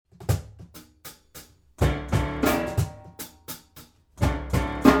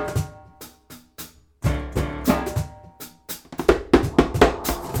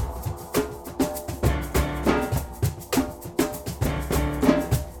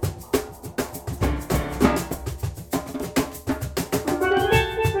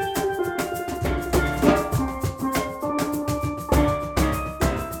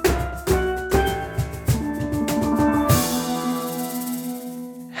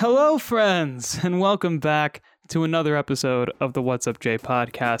Hello, friends, and welcome back to another episode of the What's Up, Jay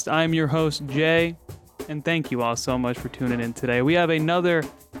podcast. I'm your host, Jay, and thank you all so much for tuning in today. We have another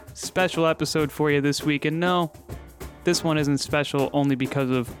special episode for you this week, and no, this one isn't special only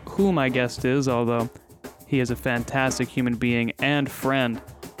because of who my guest is, although he is a fantastic human being and friend.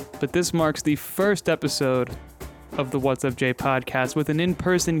 But this marks the first episode of the What's Up, Jay podcast with an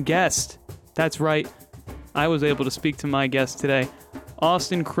in-person guest. That's right, I was able to speak to my guest today,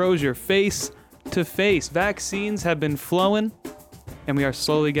 Austin Crozier, face to face. Vaccines have been flowing, and we are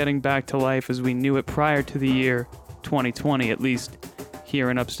slowly getting back to life as we knew it prior to the year 2020, at least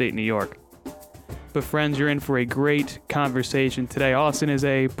here in upstate New York. But friends, you're in for a great conversation today. Austin is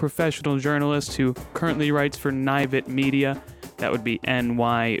a professional journalist who currently writes for Nyvit Media. That would be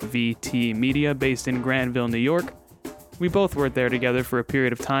NYVT Media, based in Granville, New York. We both worked there together for a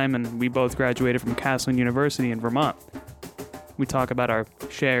period of time, and we both graduated from Castleton University in Vermont. We talk about our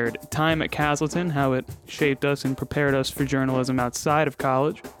shared time at Castleton, how it shaped us and prepared us for journalism outside of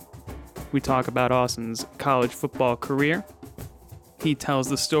college. We talk about Austin's college football career. He tells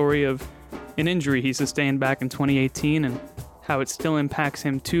the story of an injury he sustained back in 2018 and how it still impacts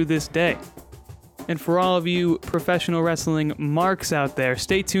him to this day. And for all of you professional wrestling marks out there,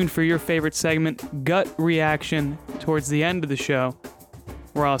 stay tuned for your favorite segment, Gut Reaction, towards the end of the show,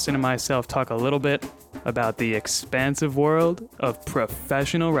 where Austin and myself talk a little bit about the expansive world of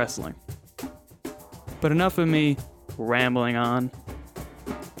professional wrestling. But enough of me rambling on.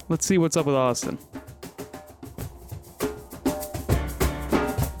 Let's see what's up with Austin.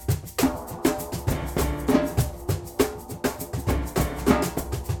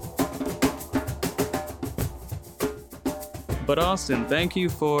 But Austin, thank you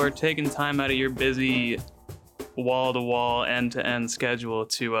for taking time out of your busy wall-to-wall, end-to-end schedule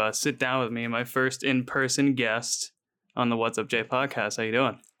to sit down with me, my first in-person guest on the What's Up, Jay podcast. How you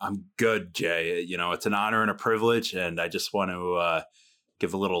doing? I'm good, Jay. You know, it's an honor and a privilege, and I just want to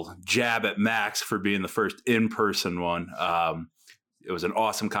give a little jab at Max for being the first in-person one. It was an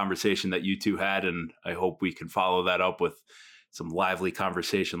awesome conversation that you two had, and I hope we can follow that up with some lively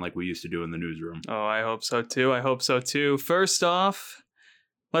conversation like we used to do in the newsroom. Oh, I hope so too. First off,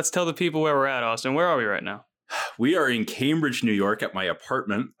 let's tell the people where we're at, Austin. Where are we right now? We are in Cambridge, New York at my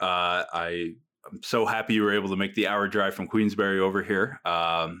apartment. I'm so happy you were able to make the hour drive from Queensbury over here.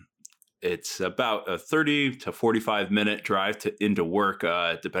 It's about a 30 to 45 minute drive into work,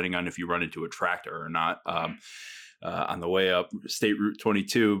 depending on if you run into a tractor or not, on the way up State Route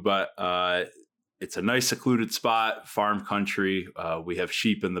 22. But it's a nice secluded spot, farm country. We have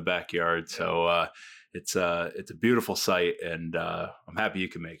sheep in the backyard. So it's a beautiful site, and I'm happy you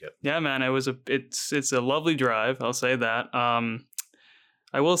can make it. Yeah, man, it's a lovely drive. I'll say that.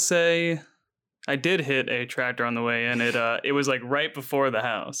 I will say I did hit a tractor on the way in. It was like right before the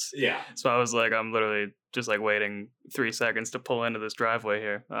house. Yeah. So I was like, I'm literally just like waiting 3 seconds to pull into this driveway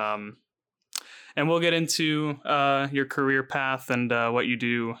here. And we'll get into your career path and what you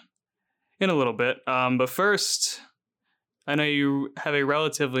do in a little bit. But first, I know you have a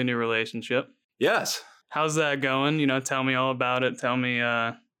relatively new relationship. Yes. How's that going? You know, tell me all about it. Tell me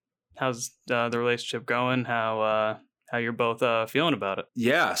how's the relationship going? How you're both feeling about it?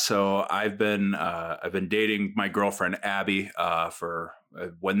 Yeah. So I've been dating my girlfriend Abby for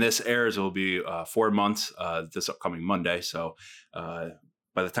when this airs, it will be 4 months this upcoming Monday. So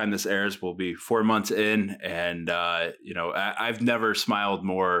by the time this airs, we'll be 4 months in, and I've never smiled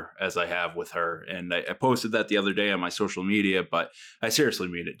more as I have with her. And I posted that the other day on my social media, but I seriously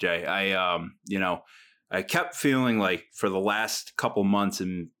mean it, Jay. I kept feeling like for the last couple months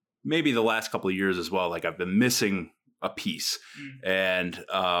and maybe the last couple of years as well, like I've been missing a piece. And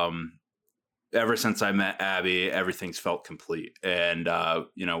ever since I met Abby, everything's felt complete. And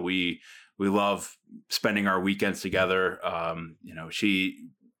we love spending our weekends together.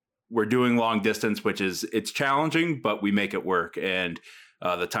 We're doing long distance, it's challenging, but we make it work. And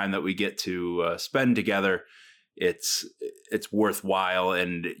the time that we get to spend together, it's worthwhile.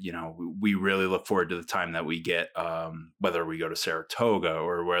 And, we really look forward to the time that we get, whether we go to Saratoga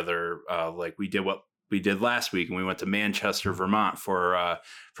or whether like we did what we did last week and we went to Manchester, Vermont for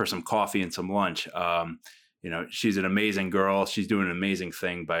some coffee and some lunch. She's an amazing girl. She's doing an amazing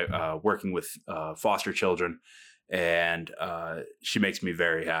thing by working with foster children, and she makes me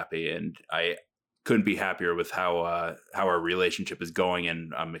very happy. And I couldn't be happier with how our relationship is going,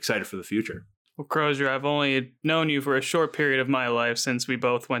 and I'm excited for the future. Well, Crozier, I've only known you for a short period of my life since we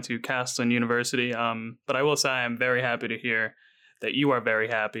both went to Castleton University, but I will say I'm very happy to hear that you are very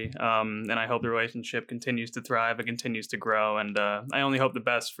happy, and I hope the relationship continues to thrive and continues to grow, and I only hope the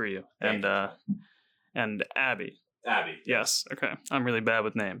best for you and Abby. Abby. Yes. Okay. I'm really bad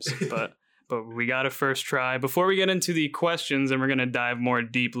with names, but we got a first try. Before we get into the questions, and we're going to dive more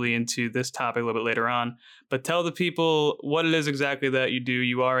deeply into this topic a little bit later on, but tell the people what it is exactly that you do.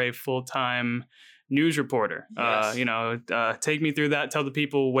 You are a full-time news reporter. Yes. Take me through that. Tell the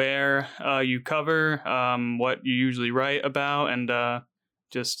people where you cover, what you usually write about, and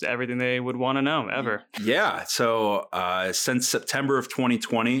just everything they would want to know ever. Yeah. So since September of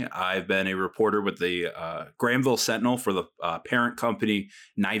 2020, I've been a reporter with the Granville Sentinel for the parent company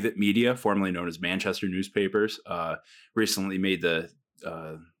Nivet Media, formerly known as Manchester Newspapers. Recently made the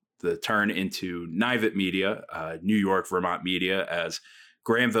turn into Nivet Media, New York, Vermont media, as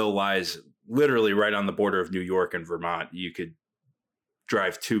Granville lies literally right on the border of New York and Vermont. You could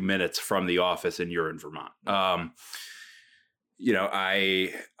drive 2 minutes from the office and you're in Vermont. I'm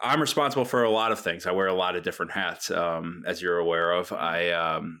responsible for a lot of things. I wear a lot of different hats, as you're aware of.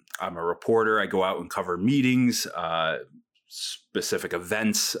 I'm a reporter. I go out and cover meetings, specific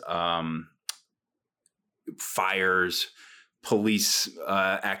events, fires, police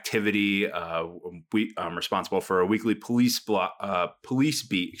activity. I'm responsible for a weekly police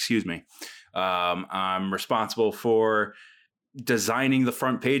beat. Excuse me. I'm responsible for designing the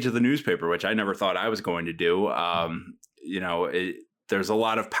front page of the newspaper, which I never thought I was going to do. There's a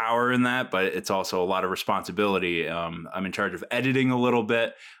lot of power in that, but it's also a lot of responsibility. I'm in charge of editing a little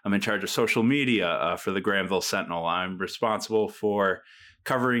bit. I'm in charge of social media for the Granville Sentinel. I'm responsible for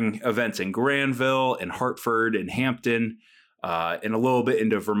covering events in Granville, in Hartford, in Hampton, and a little bit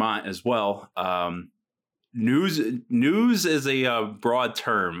into Vermont as well. News is a broad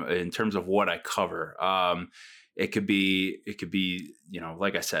term in terms of what I cover. It could be,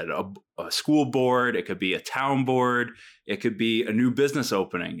 like I said, a school board. It could be a town board. It could be a new business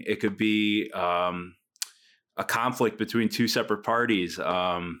opening. It could be a conflict between two separate parties.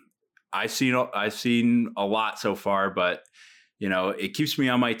 I've seen a lot so far, but it keeps me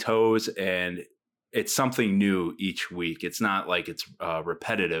on my toes, and it's something new each week. It's not like it's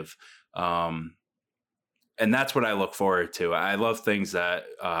repetitive, and that's what I look forward to. I love things that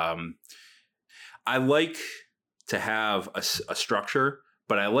I like to have a structure,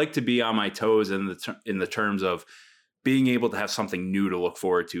 but I like to be on my toes in the terms of being able to have something new to look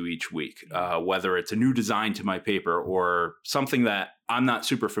forward to each week, whether it's a new design to my paper or something that I'm not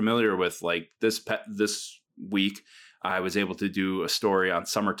super familiar with. Like this week, I was able to do a story on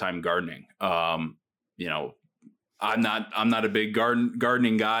summertime gardening. I'm not a big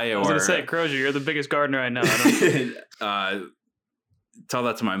gardening guy. I was going to say, Crozier, you're the biggest gardener I know. Tell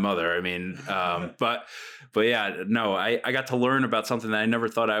that to my mother. I mean, but yeah, no, I got to learn about something that I never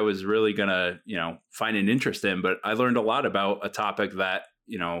thought I was really gonna, find an interest in. But I learned a lot about a topic that,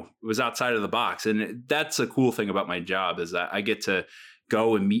 was outside of the box. And that's a cool thing about my job, is that I get to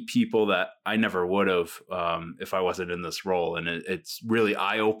go and meet people that I never would have if I wasn't in this role. And it's really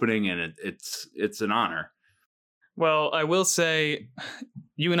eye opening, and it's an honor. Well, I will say,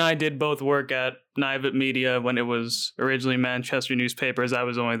 you and I did both work at Nivet Media when it was originally Manchester Newspapers. I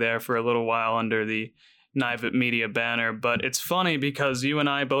was only there for a little while under the Nivet Media banner. But it's funny because you and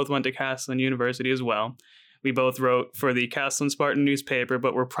I both went to Castleton University as well. We both wrote for the Castleton Spartan newspaper,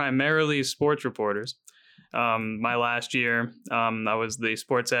 but we're primarily sports reporters. My last year, I was the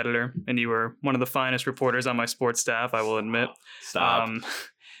sports editor, and you were one of the finest reporters on my sports staff, I will admit. Stop.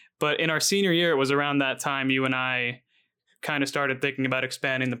 But in our senior year, it was around that time you and I kind of started thinking about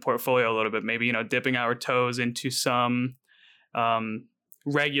expanding the portfolio a little bit, maybe, dipping our toes into some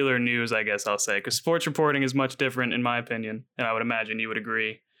regular news, I guess I'll say, because sports reporting is much different, in my opinion, and I would imagine you would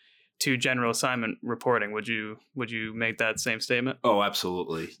agree, to general assignment reporting. Would you make that same statement? Oh,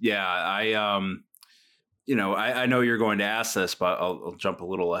 absolutely. Yeah. I know you're going to ask this, but I'll jump a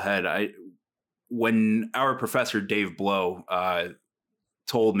little ahead. When our professor, Dave Blow,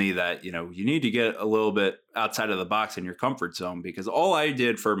 told me that, you need to get a little bit outside of the box in your comfort zone, because all I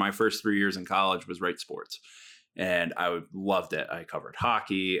did for my first 3 years in college was write sports. And I loved it. I covered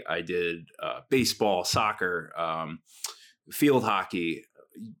hockey. I did baseball, soccer, field hockey,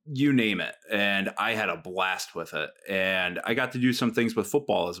 you name it. And I had a blast with it. And I got to do some things with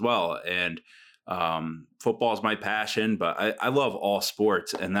football as well. And football is my passion, but I love all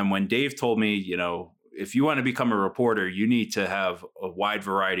sports. And then when Dave told me, if you want to become a reporter, you need to have a wide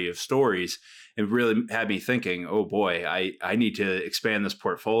variety of stories, it really had me thinking, oh boy, I need to expand this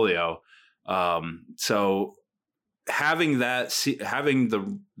portfolio. So having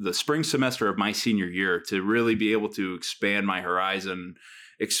the spring semester of my senior year to really be able to expand my horizon,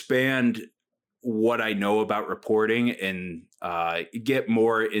 expand what I know about reporting, and get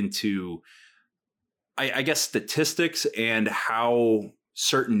more into, I guess, statistics and how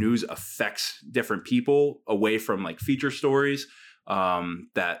certain news affects different people away from like feature stories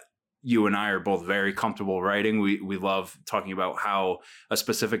that you and I are both very comfortable writing. We love talking about how a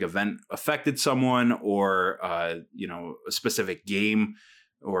specific event affected someone, or a specific game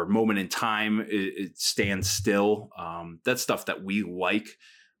or moment in time it stands still. That's stuff that we like.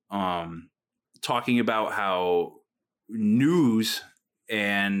 Talking about how news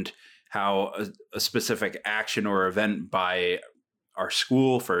and how a specific action or event by our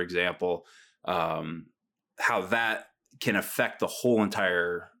school, for example, how that can affect the whole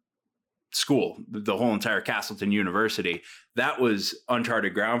entire school, the whole entire Castleton University. That was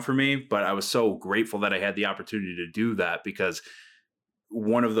uncharted ground for me, but I was so grateful that I had the opportunity to do that, because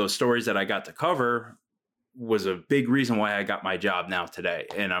one of those stories that I got to cover was a big reason why I got my job now today.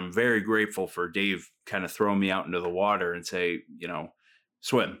 And I'm very grateful for Dave kind of throwing me out into the water and say,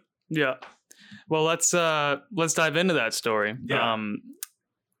 swim. Yeah. Well, let's dive into that story. Yeah.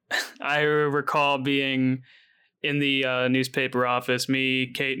 I recall being in the newspaper office,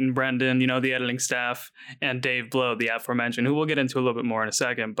 me, Kate, and Brendan, the editing staff, and Dave Blow, the aforementioned, who we'll get into a little bit more in a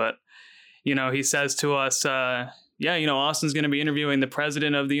second. But, he says to us, Austin's going to be interviewing the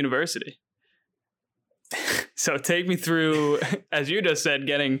president of the university. So take me through, as you just said,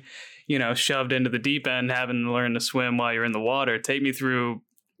 getting, shoved into the deep end, having to learn to swim while you're in the water. Take me through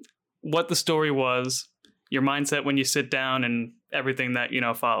what the story was, your mindset when you sit down, and everything that,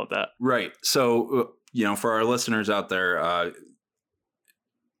 followed that. Right. So, for our listeners out there,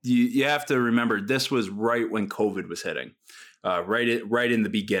 you have to remember this was right when COVID was hitting, right in the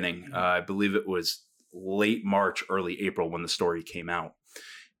beginning. I believe it was late March, early April when the story came out,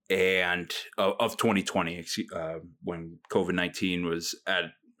 and of 2020, when COVID-19 was at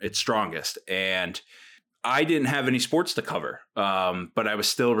its strongest. And I didn't have any sports to cover, but I was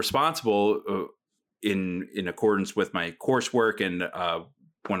still responsible in accordance with my coursework and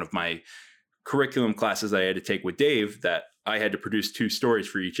one of my curriculum classes I had to take with Dave, that I had to produce 2 stories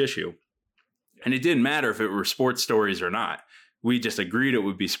for each issue. And it didn't matter if it were sports stories or not. We just agreed it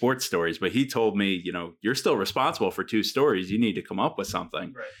would be sports stories, but he told me, you're still responsible for 2 stories. You need to come up with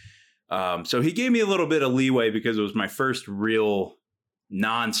something. Right. So he gave me a little bit of leeway, because it was my first real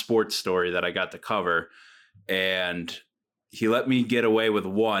non-sports story that I got to cover. And he let me get away with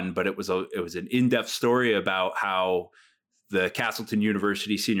one, but it was an in-depth story about how the Castleton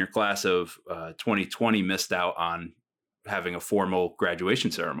University senior class of 2020 missed out on having a formal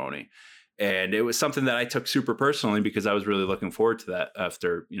graduation ceremony. And it was something that I took super personally, because I was really looking forward to that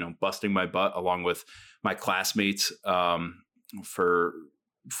after, busting my butt along with my classmates for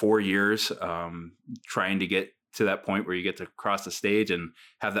 4 years, trying to get to that point where you get to cross the stage and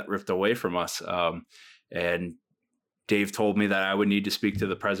have that ripped away from us. And Dave told me that I would need to speak to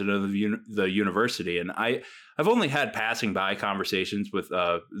the president of the university. And I've only had passing by conversations with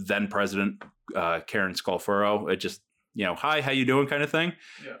then president Karen Scolfuro. It just, hi, how you doing kind of thing.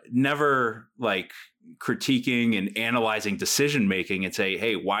 Yeah. Never like critiquing and analyzing decision making and say,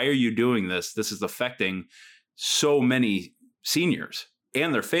 hey, why are you doing this? This is affecting so many seniors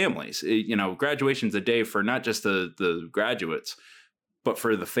and their families. Graduation's a day for not just the graduates, but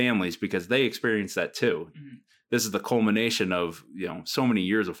for the families, because they experience that too. Mm-hmm. This is the culmination of, so many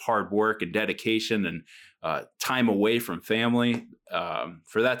years of hard work and dedication and time away from family.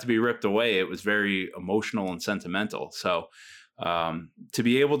 For that to be ripped away, it was very emotional and sentimental. So to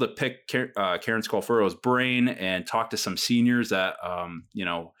be able to pick Karen Scolfuro's brain and talk to some seniors that,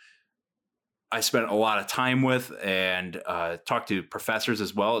 I spent a lot of time with, and talk to professors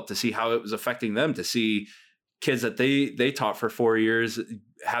as well to see how it was affecting them, to see kids that they taught for 4 years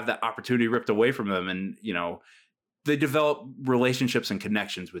have that opportunity ripped away from them. And, they develop relationships and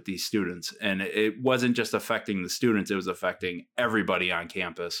connections with these students. And it wasn't just affecting the students, it was affecting everybody on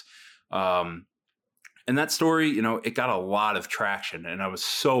campus. And that story, it got a lot of traction, and I was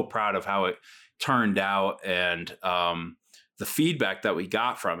so proud of how it turned out. And the feedback that we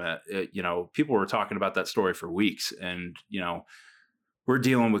got from it, people were talking about that story for weeks. And, we're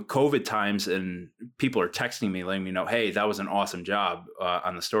dealing with COVID times, and people are texting me, letting me know, hey, that was an awesome job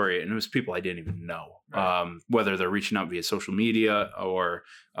on the story. And it was people I didn't even know, right. Whether they're reaching out via social media or,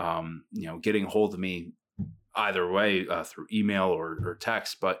 getting a hold of me either way through email or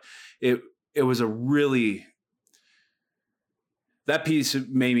text. But it was that piece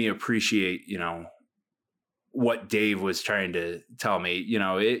made me appreciate, what Dave was trying to tell me.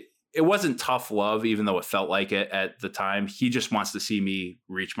 It wasn't tough love, even though it felt like it at the time. He just wants to see me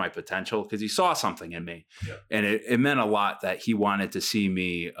reach my potential, because he saw something in me. Yeah. And it meant a lot that he wanted to see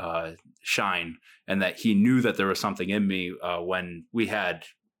me shine, and that he knew that there was something in me when we had,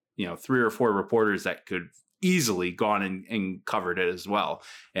 3 or 4 reporters that could easily gone and covered it as well.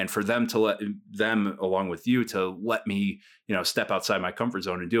 And for them to let them, along with you, to let me, step outside my comfort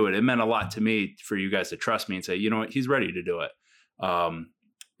zone and do it, it meant a lot to me for you guys to trust me and say, you know what, he's ready to do it.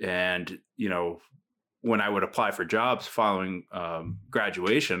 And, when I would apply for jobs following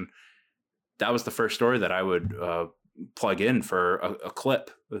graduation, that was the first story that I would plug in for a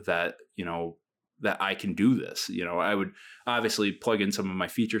clip that, that I can do this. I would obviously plug in some of my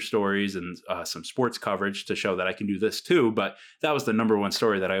feature stories and some sports coverage to show that I can do this too. But that was the number one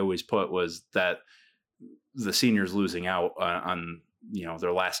story that I always put, was that the seniors losing out on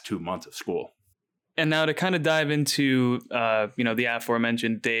their last 2 months of school. And now to kind of dive into, the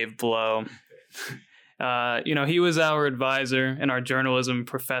aforementioned Dave Blow. He was our advisor and our journalism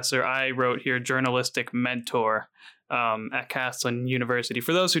professor. I wrote here journalistic mentor at Castleton University.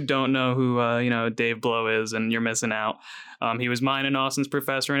 For those who don't know who, Dave Blow is, and you're missing out, he was mine and Austin's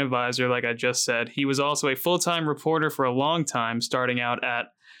professor and advisor, like I just said. He was also a full-time reporter for a long time, starting out at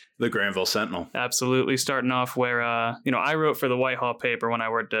the Granville Sentinel. Absolutely. Starting off where, I wrote for the Whitehall paper when I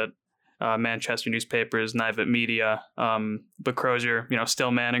worked at Manchester newspapers, Nivet Media, but Crozier,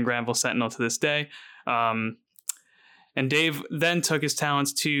 still manning Granville Sentinel to this day. And Dave then took his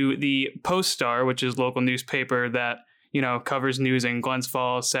talents to the Post-Star, which is a local newspaper that, covers news in Glens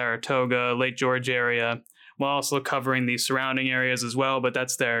Falls, Saratoga, Lake George area, while also covering the surrounding areas as well. But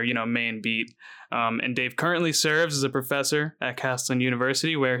that's their, main beat. And Dave currently serves as a professor at Castleton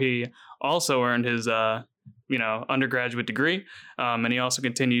University, where he also earned his, undergraduate degree. And he also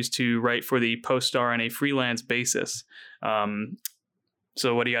continues to write for the Post-Star on a freelance basis.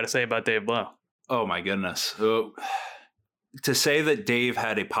 So what do you got to say about Dave Blow? Oh, my goodness. To say that Dave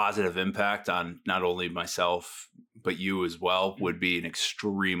had a positive impact on not only myself, but you as well, would be an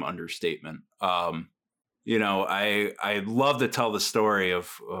extreme understatement. I love to tell the story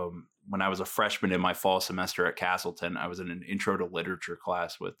of when I was a freshman in my fall semester at Castleton. I was in an intro to literature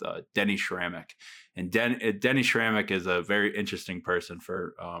class with Denny Schrammick. And Denny Schrammick is a very interesting person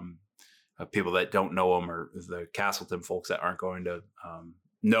for people that don't know him, or the Castleton folks that aren't going to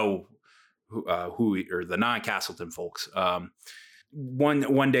know or the non-Castleton folks.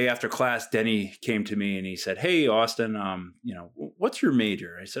 One day after class, Denny came to me and he said, "Hey, Austin, what's your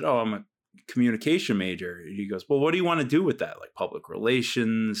major?" I said, "Oh, I'm a communication major." He goes, "Well, what do you want to do with that? Like public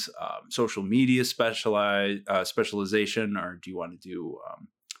relations, social media specialization, or do you want to do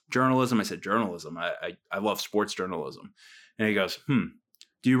journalism?" I said, "Journalism. I love sports journalism." And he goes,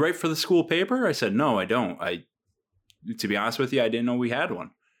 "Do you write for the school paper?" I said, "No, I don't. To be honest with you, I didn't know we had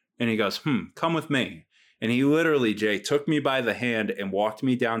one." And he goes, "Come with me." And he literally, Jay, took me by the hand and walked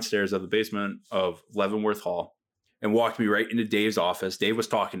me downstairs of the basement of Leavenworth Hall and walked me right into Dave's office. Dave was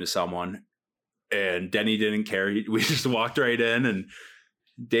talking to someone and Denny didn't care. We just walked right in and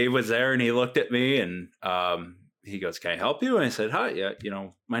Dave was there and he looked at me and he goes, "Can I help you?" And I said, "Hi, yeah,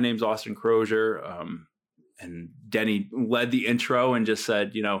 my name's Austin Crozier." And Denny led the intro and just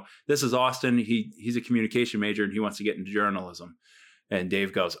said, "This is Austin. He's a communication major and he wants to get into journalism." And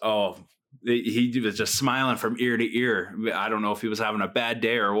Dave goes, "Oh," he was just smiling from ear to ear. I don't know if he was having a bad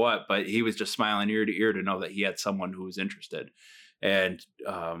day or what, but he was just smiling ear to ear to know that he had someone who was interested. And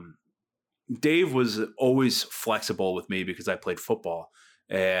Dave was always flexible with me because I played football,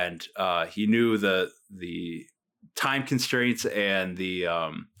 and he knew the time constraints and the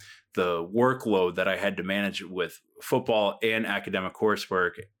workload that I had to manage with football and academic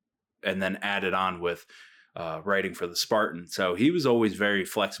coursework, and then added on with writing for the Spartan. So he was always very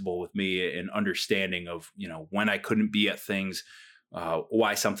flexible with me and understanding of, when I couldn't be at things,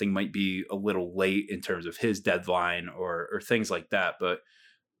 why something might be a little late in terms of his deadline or things like that. But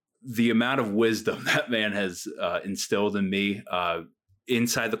the amount of wisdom that man has instilled in me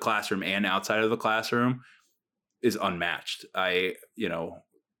inside the classroom and outside of the classroom is unmatched. I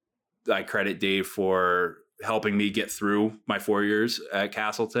credit Dave for helping me get through my 4 years at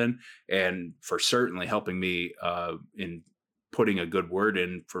Castleton, and for certainly helping me in putting a good word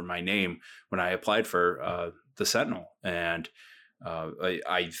in for my name when I applied for the Sentinel. And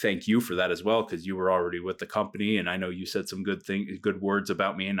I thank you for that as well, because you were already with the company, and I know you said some good words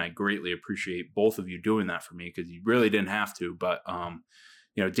about me, and I greatly appreciate both of you doing that for me, because you really didn't have to. But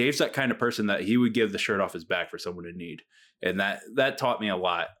Dave's that kind of person that he would give the shirt off his back for someone in need. And that taught me a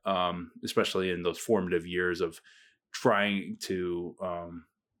lot, especially in those formative years of trying to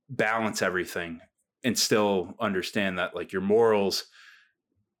balance everything and still understand that, like, your morals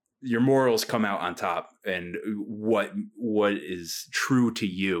come out on top, and what is true to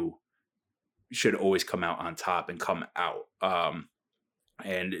you should always come out on top and come out.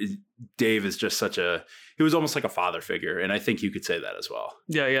 And Dave is just he was almost like a father figure. And I think you could say that as well.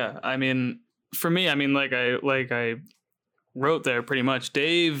 Yeah. I mean, for me, I mean, like I wrote there pretty much,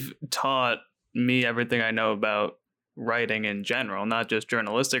 Dave taught me everything I know about writing in general, not just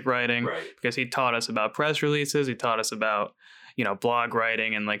journalistic writing, Right. because he taught us about press releases. He taught us about, blog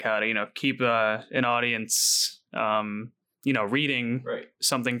writing and like how to, keep an audience, reading Right.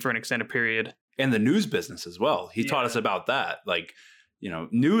 something for an extended period. And the news business as well. He taught us about that. Like,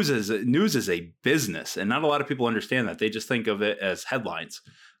 news is a business, and not a lot of people understand that. They just think of it as headlines.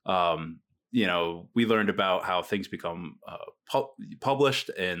 We learned about how things become published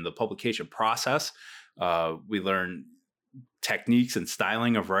and the publication process. We learned techniques and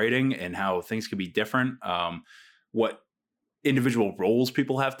styling of writing and how things can be different. What individual roles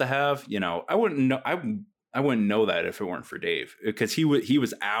people have to have. I wouldn't know. I wouldn't know that if it weren't for Dave, because he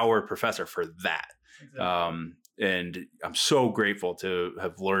was our professor for that. Exactly. And I'm so grateful to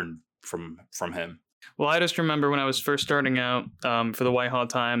have learned from him. Well, I just remember when I was first starting out for the Whitehall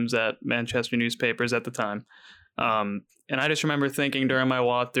Times at Manchester Newspapers at the time. And I just remember thinking during my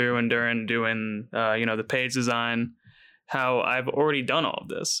walkthrough and during doing, the page design, how I've already done all of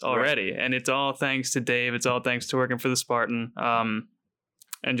this already. Right. And it's all thanks to Dave. It's all thanks to working for the Spartan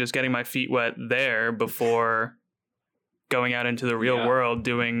and just getting my feet wet there before going out into the real world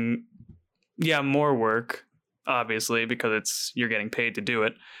doing, more work, obviously, because you're getting paid to do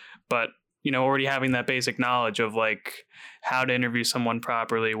it. But already having that basic knowledge of like how to interview someone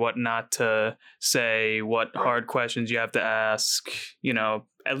properly, what not to say, what hard questions you have to ask,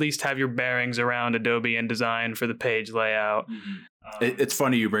 at least have your bearings around Adobe InDesign for the page layout. Mm-hmm. It's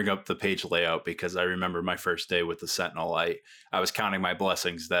funny you bring up the page layout, because I remember my first day with the Sentinel. I was counting my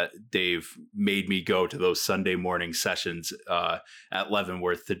blessings that Dave made me go to those Sunday morning sessions at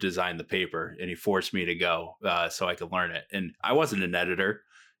Leavenworth to design the paper, and he forced me to go so I could learn it. And I wasn't an editor.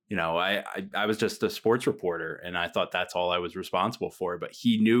 I was just a sports reporter, and I thought that's all I was responsible for. But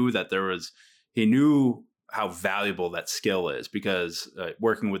he knew that he knew how valuable that skill is, because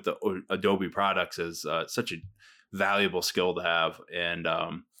working with the Adobe products is such a valuable skill to have. And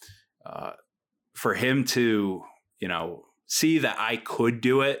for him to, see that I could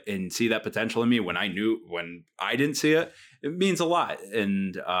do it and see that potential in me when I didn't see it, it means a lot.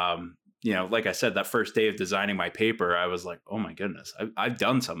 And, like I said, that first day of designing my paper, I was like, oh my goodness, I've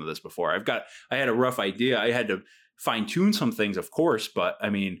done some of this before. I had a rough idea. I had to fine tune some things, of course, but I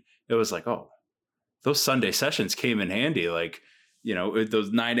mean, it was like, oh, those Sunday sessions came in handy. Like,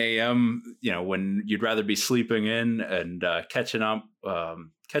 those 9 a.m., when you'd rather be sleeping in and catching up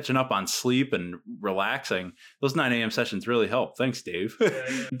on sleep and relaxing, those 9 a.m. sessions really help. Thanks, Dave.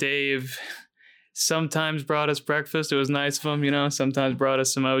 Dave sometimes brought us breakfast. It was nice of him, sometimes brought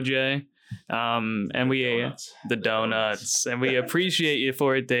us some OJ. And we ate the donuts. And we appreciate you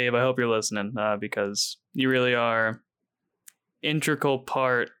for it, Dave. I hope you're listening because you really are integral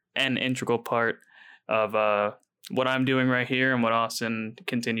part of what I'm doing right here and what Austin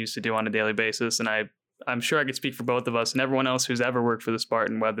continues to do on a daily basis. And I'm sure I could speak for both of us and everyone else who's ever worked for the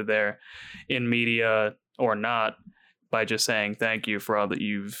Spartan, whether they're in media or not, by just saying thank you for all that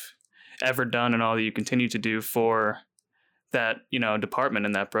you've ever done and all that you continue to do for that, department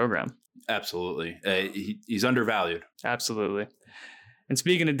in that program. Absolutely. He's undervalued. Absolutely. And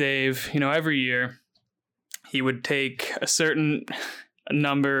speaking of Dave, every year he would take a certain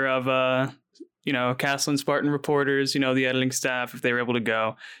number of, Castleton Spartan reporters, the editing staff, if they were able to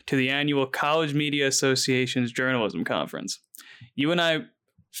go to the annual College Media Association's journalism conference. You and I,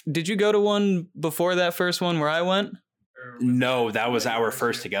 did you go to one before that first one where I went? No, that was our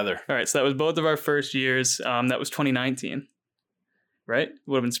first together. All right. So that was both of our first years. That was 2019, right?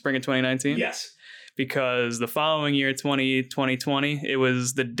 Would have been spring of 2019. Yes. Because the following year, 2020, it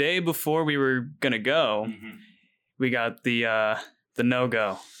was the day before we were going to go. Mm-hmm. We got the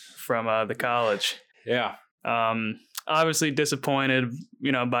no-go from the college. Yeah. Obviously disappointed,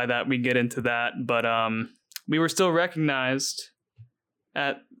 by that. We get into that, but we were still recognized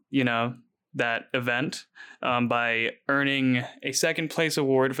at, that event by earning a second place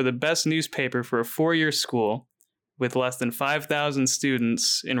award for the best newspaper for a 4-year school with less than 5,000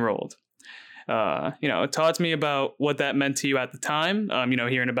 students enrolled. It taught me about what that meant to you at the time,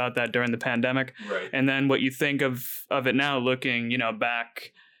 hearing about that during the pandemic. Right. And then what you think of it now, looking,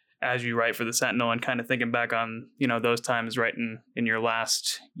 back as you write for the Sentinel and kind of thinking back on, those times writing in your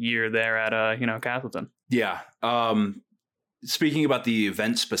last year there at, Castleton. Yeah. Speaking about the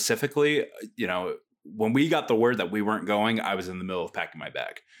event specifically, when we got the word that we weren't going, I was in the middle of packing my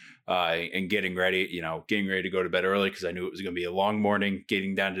bag and getting ready to go to bed early because I knew it was going to be a long morning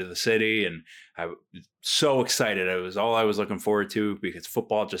getting down to the city. And I was so excited. It was all I was looking forward to because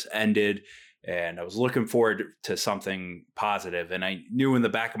football just ended. And I was looking forward to something positive. And I knew in the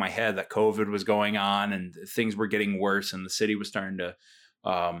back of my head that COVID was going on and things were getting worse and the city was starting to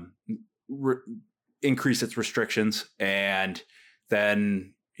increase its restrictions. And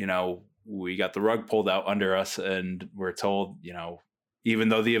then, we got the rug pulled out under us and we're told, even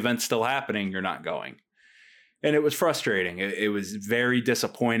though the event's still happening, you're not going. And it was frustrating. It was very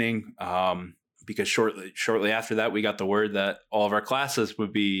disappointing because shortly after that, we got the word that all of our classes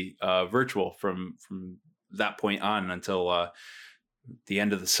would be virtual from that point on until the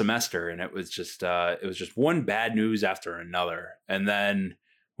end of the semester. And it was just one bad news after another. And then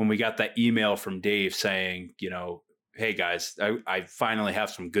when we got that email from Dave saying, hey guys, I finally have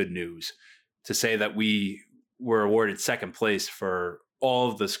some good news to say that we were awarded second place for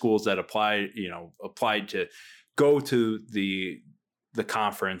all of the schools that applied to go to the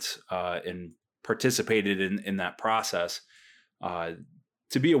conference and participated in that process.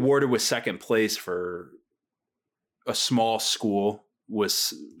 To be awarded with second place for a small school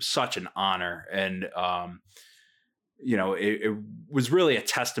was such an honor. And, it was really a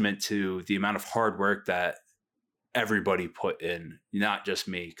testament to the amount of hard work that everybody put in, not just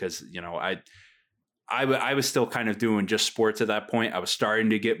me. Because, I was still kind of doing just sports at that point. I was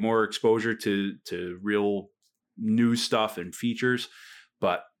starting to get more exposure to real news stuff and features,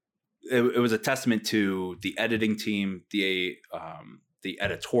 but it was a testament to the editing team, the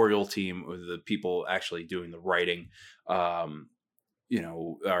editorial team, the people actually doing the writing, our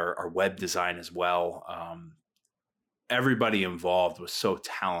web design as well. Everybody involved was so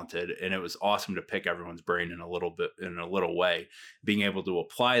talented, and it was awesome to pick everyone's brain in a little way, being able to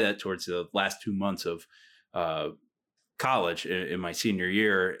apply that towards the last 2 months of college in my senior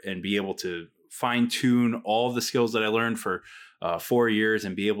year and be able to fine tune all of the skills that I learned for 4 years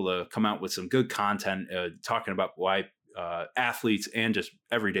and be able to come out with some good content, talking about why athletes and just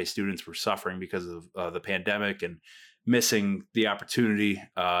everyday students were suffering because of the pandemic and missing the opportunity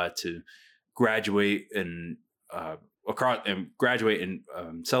to graduate and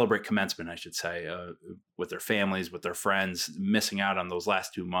celebrate commencement, I should say, with their families, with their friends, missing out on those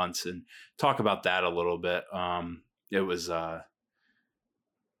last 2 months, and talk about that a little bit. It was an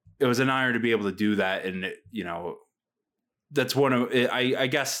honor to be able to do that. And, that's I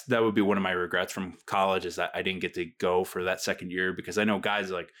guess that would be one of my regrets from college, is that I didn't get to go for that second year, because I know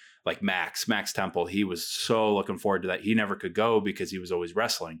guys like Max Temple, he was so looking forward to that. He never could go because he was always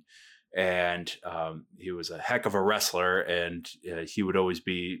wrestling. And he was a heck of a wrestler, and he would always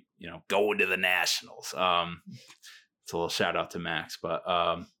be, going to the nationals. It's a little shout out to Max, but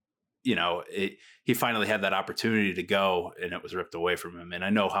he finally had that opportunity to go, and it was ripped away from him. And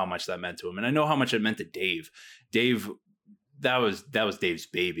I know how much that meant to him, and I know how much it meant to Dave. That was Dave's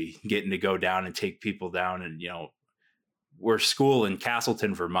baby, getting to go down and take people down, and we're school in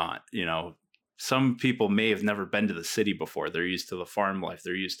Castleton, Vermont. Some people may have never been to the city before. They're used to the farm life.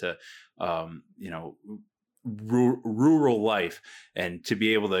 They're used to, rural life. And to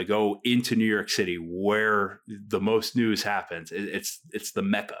be able to go into New York City, where the most news happens, it's the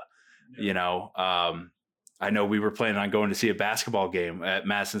Mecca. Yeah. I know we were planning on going to see a basketball game at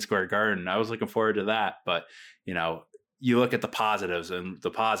Madison Square Garden. I was looking forward to that. But, you look at the positives, and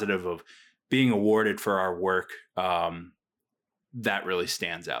the positive of being awarded for our work, that really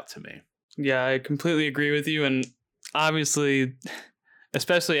stands out to me. Yeah, I completely agree with you. And obviously,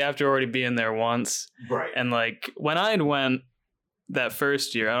 especially after already being there once. Right. And when I went that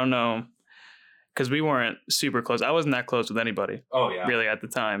first year, I don't know, because we weren't super close. I wasn't that close with anybody. Oh, yeah. Really at the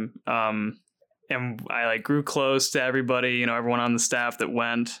time. And I grew close to everybody, everyone on the staff that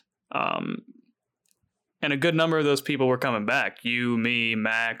went. And a good number of those people were coming back. You, me,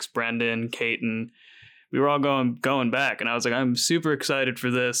 Max, Brendan, Caton. We were all going back, and I was like, I'm super excited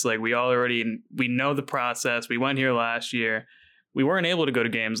for this. We know the process. We went here last year. We weren't able to go to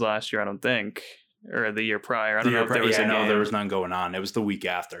games last year, I don't think, or the year prior. I don't know if there was a game. There was none going on. It was the week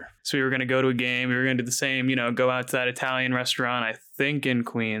after. So we were going to go to a game. We were going to do the same, go out to that Italian restaurant, I think in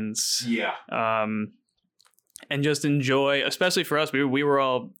Queens. Yeah. And just enjoy, especially for us. We were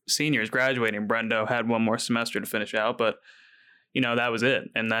all seniors graduating. Brendo had one more semester to finish out, but that was it.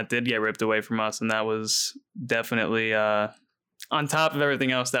 And that did get ripped away from us. And that was definitely on top of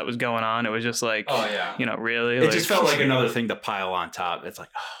everything else that was going on. It was just oh, yeah. Really? It just felt like another thing to pile on top. It's oh,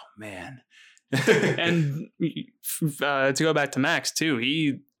 man. And to go back to Max, too,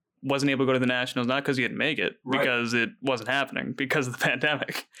 he wasn't able to go to the Nationals, not because he didn't make it, right, because it wasn't happening because of the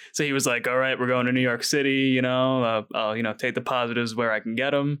pandemic. So he was like, all right, we're going to New York City, I'll take the positives where I can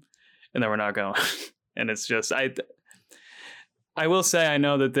get them. And then we're not going. And it's just, I will say, I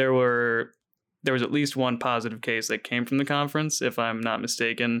know that there was at least one positive case that came from the conference, if I'm not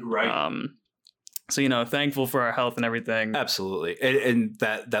mistaken. Right. So, thankful for our health and everything. Absolutely. And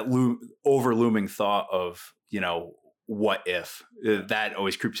that over looming thought of, what if that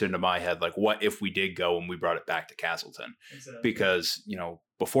always creeps into my head? Like, what if we did go and we brought it back to Castleton? Exactly. Because,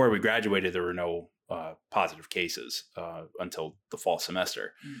 before we graduated, there were no positive cases until the fall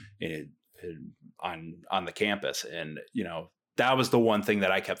semester on the campus. And, that was the one thing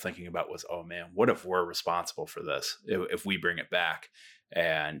that I kept thinking about was, oh man, what if we're responsible for this if we bring it back?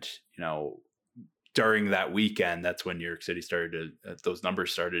 And, during that weekend, that's when New York City those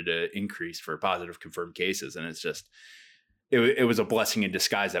numbers started to increase for positive confirmed cases. And it's just, it was a blessing in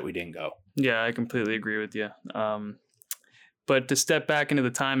disguise that we didn't go. Yeah, I completely agree with you. But to step back into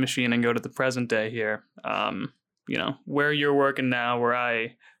the time machine and go to the present day here, where you're working now, where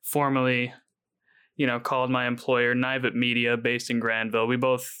I formerly, called my employer Nivet Media based in Granville. We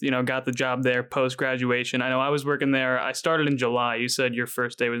both, got the job there post-graduation. I know I was working there. I started in July. You said your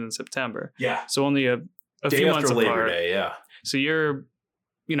first day was in September. Yeah. So only a few months apart. Labor Day, yeah. So you're,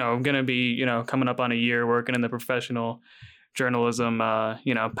 going to be, coming up on a year working in the professional journalism,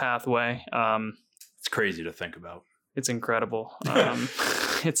 pathway. It's crazy to think about. It's incredible.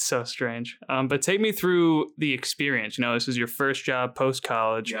 It's so strange. But take me through the experience. This is your first job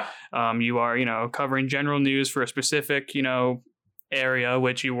post-college. Yeah. You are, covering general news for a specific, area,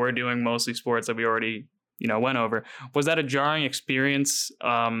 which you were doing mostly sports that we already, went over. Was that a jarring experience?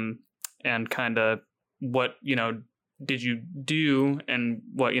 And kind of what, did you do and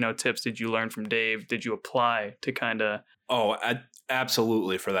what, tips did you learn from Dave? Did you apply to kind of... Oh,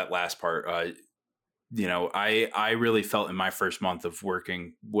 absolutely. For that last part, I really felt in my first month of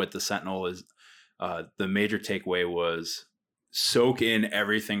working with the Sentinel is the major takeaway was soak in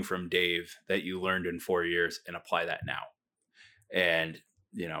everything from Dave that you learned in 4 years and apply that now. And,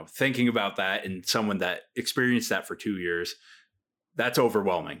 thinking about that and someone that experienced that for 2 years, that's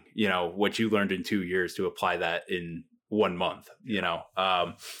overwhelming, what you learned in 2 years to apply that in 1 month,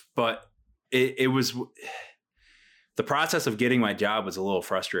 but it was, the process of getting my job was a little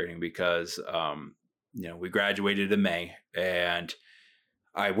frustrating because, we graduated in May and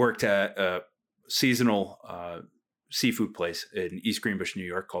I worked at a seasonal seafood place in East Greenbush, New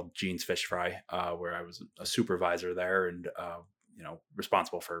York called Gene's Fish Fry, where I was a supervisor there and,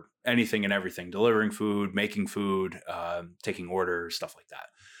 responsible for anything and everything, delivering food, making food, taking orders, stuff like that.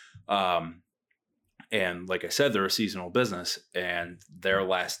 And like I said, they're a seasonal business and their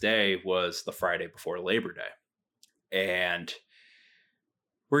last day was the Friday before Labor Day. And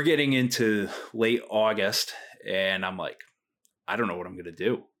we're getting into late August and I'm like, I don't know what I'm going to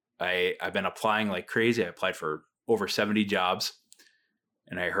do. I've been applying like crazy. I applied for over 70 jobs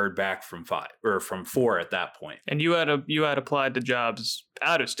and I heard back from 4 at that point. And you had applied to jobs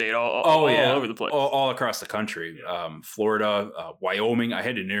out of state, all over the place, all across the country, Florida, Wyoming. I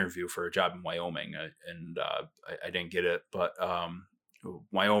had an interview for a job in Wyoming and I didn't get it, but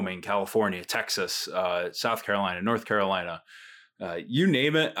Wyoming, California, Texas, South Carolina, North Carolina. You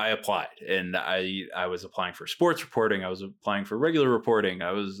name it, I applied. And I was applying for sports reporting. I was applying for regular reporting.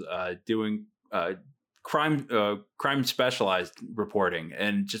 I was doing crime specialized reporting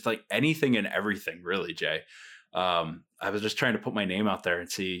and just like anything and everything, really, Jay. I was just trying to put my name out there and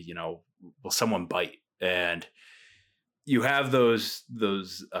see, will someone bite? And you have those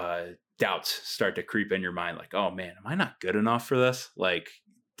doubts start to creep in your mind. Like, oh man, am I not good enough for this? Like,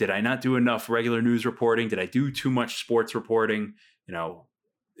 did I not do enough regular news reporting? Did I do too much sports reporting?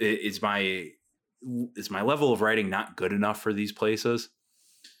 Is my level of writing not good enough for these places?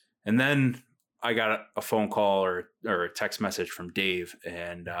 And then I got a phone call or a text message from Dave,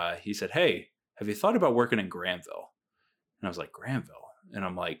 and he said, "Hey, have you thought about working in Granville?" And I was like, "Granville?" And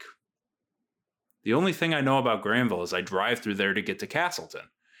I'm like, the only thing I know about Granville is I drive through there to get to Castleton.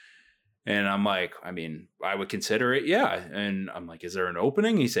 And I'm like, I mean, I would consider it, yeah. And I'm like, is there an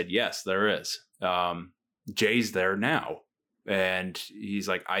opening? He said, yes, there is. Jay's there now. And he's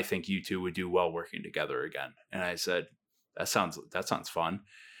like, I think you two would do well working together again. And I said, that sounds fun.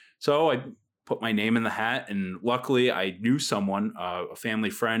 So I put my name in the hat, and luckily I knew someone, a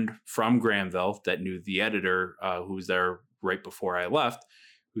family friend from Granville that knew the editor who was there right before I left,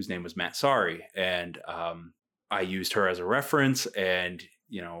 whose name was Matt Sari. And I used her as a reference, and,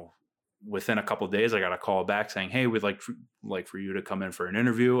 within a couple of days, I got a call back saying, "Hey, we'd like for you to come in for an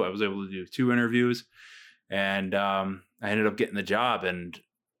interview." I was able to do 2 interviews, and I ended up getting the job. And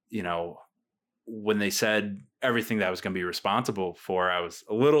when they said everything that I was going to be responsible for, I was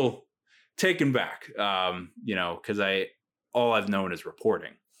a little taken back, because all I've known is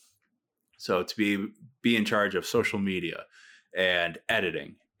reporting. So to be in charge of social media and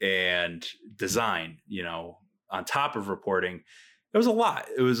editing and design, on top of reporting, it was a lot.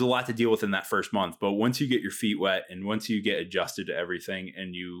 It was a lot to deal with in that first month. But once you get your feet wet and once you get adjusted to everything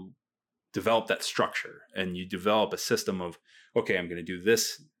and you develop that structure and you develop a system of, okay, I'm going to do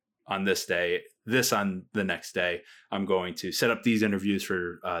this on this day, this on the next day. I'm going to set up these interviews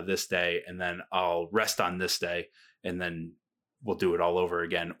for this day, and then I'll rest on this day, and then we'll do it all over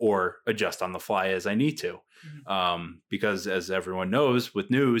again or adjust on the fly as I need to. Because as everyone knows,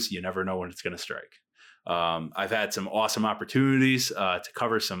 with news, you never know when it's going to strike. I've had some awesome opportunities to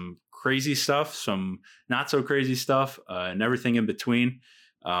cover some crazy stuff, some not so crazy stuff, and everything in between.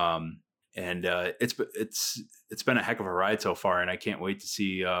 It's been a heck of a ride so far, and I can't wait to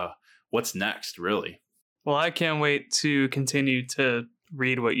see what's next, really. Well, I can't wait to continue to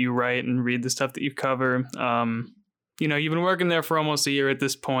read what you write and read the stuff that you cover. You've been working there for almost a year at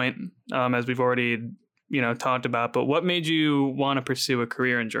this point, as we've already, talked about. But what made you want to pursue a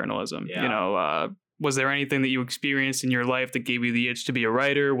career in journalism? Yeah. Was there anything that you experienced in your life that gave you the itch to be a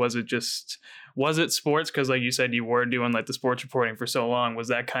writer? Was it sports? Because like you said, you were doing like the sports reporting for so long. Was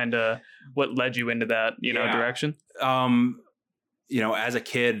that kind of what led you into that, direction? As a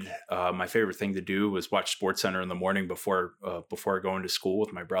kid, my favorite thing to do was watch SportsCenter in the morning before going to school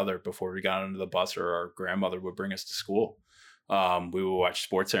with my brother, before we got onto the bus or our grandmother would bring us to school. We would watch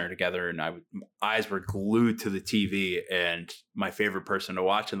SportsCenter together, and my eyes were glued to the TV. And my favorite person to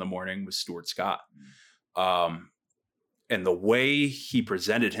watch in the morning was Stuart Scott. And the way he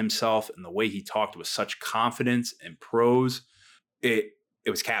presented himself and the way he talked with such confidence and prose, it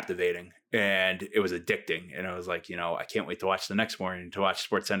was captivating and it was addicting. And I was like, I can't wait to watch the next morning, to watch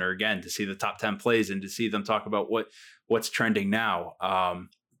SportsCenter again, to see the top 10 plays and to see them talk about what's trending now.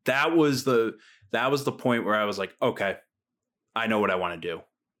 That was the point where I was like, okay, I know what I want to do.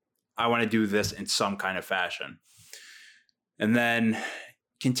 I want to do this in some kind of fashion. And then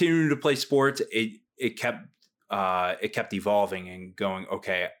continuing to play sports, it kept evolving and going,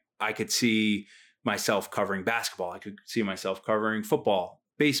 okay, I could see myself covering basketball. I could see myself covering football,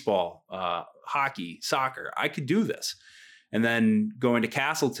 baseball, hockey, soccer. I could do this. And then going to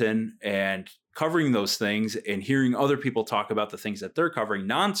Castleton and covering those things and hearing other people talk about the things that they're covering,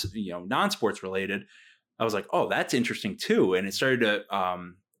 non-sports related, I was like, oh, that's interesting too. And it started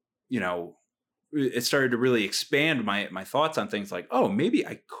to really expand my thoughts on things like, oh, maybe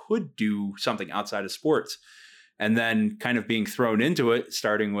I could do something outside of sports. And then kind of being thrown into it,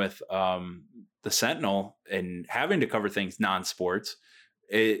 starting with the Sentinel and having to cover things non-sports,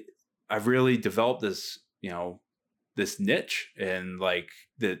 I've really developed this, this niche and like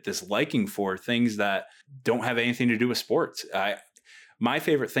this liking for things that don't have anything to do with sports. My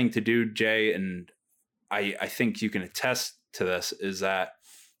favorite thing to do, Jay, and I think you can attest to this, is that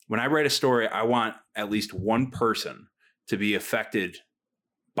when I write a story, I want at least one person to be affected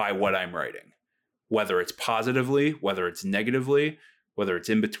by what I'm writing, whether it's positively, whether it's negatively, whether it's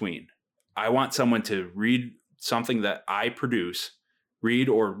in between. I want someone to read something that I produce, read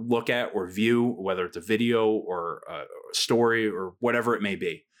or look at or view, whether it's a video or a story or whatever it may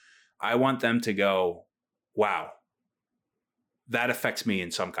be. I want them to go, wow, that affects me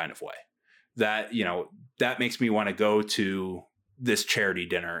in some kind of way. That, that makes me want to go to this charity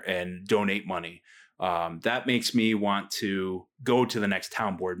dinner and donate money. That makes me want to go to the next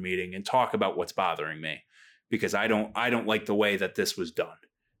town board meeting and talk about what's bothering me, because I don't like the way that this was done.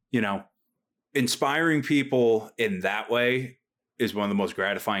 Inspiring people in that way is one of the most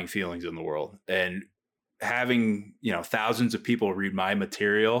gratifying feelings in the world. And having, thousands of people read my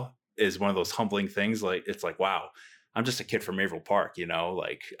material is one of those humbling things. Like, it's like, wow, I'm just a kid from Maryville Park,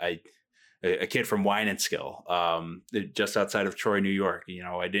 a kid from Wynantskill, just outside of Troy, New York.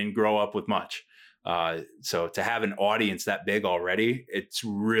 I didn't grow up with much. So to have an audience that big already, it's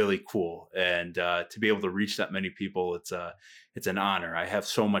really cool. And to be able to reach that many people, it's an honor. I have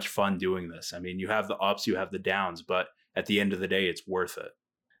so much fun doing this. I mean, you have the ups, you have the downs, but at the end of the day, it's worth it.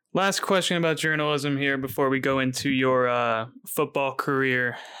 Last question about journalism here before we go into your football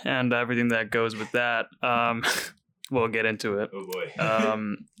career and everything that goes with that. We'll get into it. Oh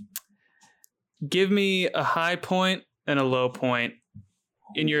boy. Give me a high point and a low point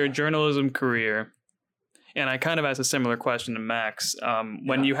in your journalism career. And I kind of asked a similar question to Max.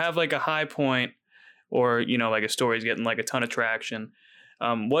 When you have like a high point or, like a story's getting like a ton of traction,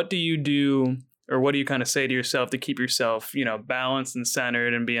 what do you do, or what do you kind of say to yourself to keep yourself, balanced and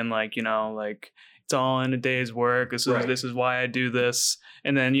centered and being like, like it's all in a day's work. This is why I do this.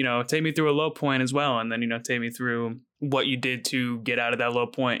 And then, take me through a low point as well. And then, take me through what you did to get out of that low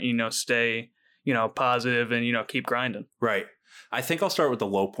point, stay, positive and, keep grinding. Right. I think I'll start with the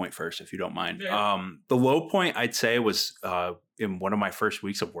low point first, if you don't mind. Yeah. The low point, I'd say, was in one of my first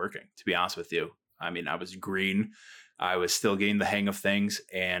weeks of working, to be honest with you. I mean, I was green. I was still getting the hang of things.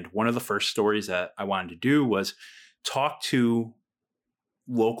 And one of the first stories that I wanted to do was talk to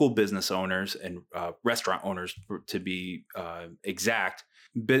local business owners and restaurant owners, to be exact,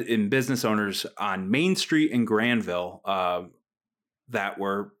 in business owners on Main Street in Granville that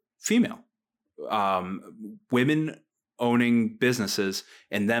were female, women owning businesses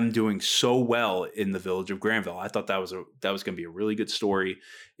and them doing so well in the village of Granville. I thought that was going to be a really good story,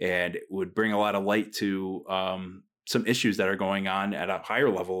 and it would bring a lot of light to some issues that are going on at a higher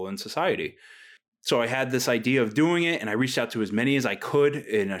level in society. So I had this idea of doing it, and I reached out to as many as I could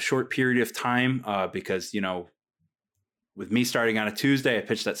in a short period of time because, with me starting on a Tuesday, I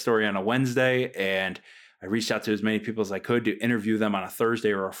pitched that story on a Wednesday, and I reached out to as many people as I could to interview them on a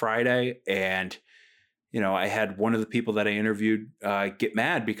Thursday or a Friday. And, I had one of the people that I interviewed get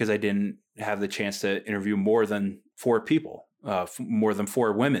mad because I didn't have the chance to interview more than 4 people, more than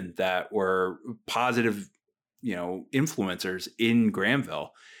 4 women that were positive, influencers in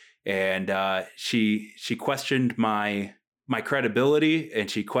Granville. And she questioned my credibility, and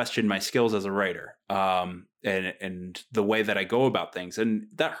she questioned my skills as a writer, and the way that I go about things, and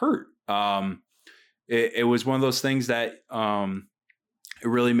that hurt. It was one of those things that it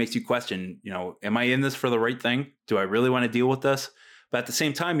really makes you question. Am I in this for the right thing? Do I really want to deal with this? But at the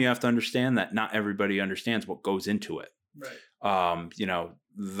same time, you have to understand that not everybody understands what goes into it. Right.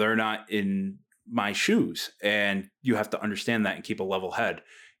 They're not in my shoes, and you have to understand that and keep a level head.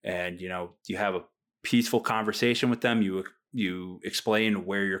 And, you have a peaceful conversation with them. You explain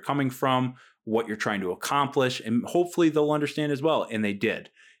where you're coming from, what you're trying to accomplish, and hopefully they'll understand as well. And they did.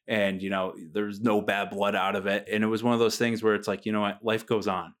 And, there's no bad blood out of it. And it was one of those things where it's like, life goes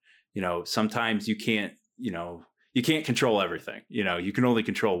on. Sometimes you can't control everything. You can only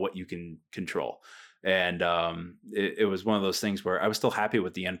control what you can control. And it was one of those things where I was still happy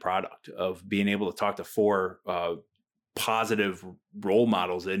with the end product of being able to talk to 4 positive role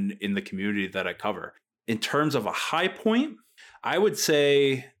models in the community that I cover. In terms of a high point, I would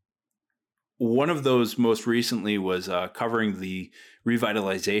say one of those most recently was covering the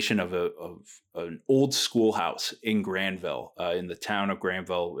revitalization of an old schoolhouse in Granville, in the town of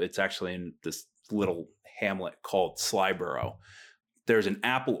Granville. It's actually in this little hamlet called Slyborough. There's an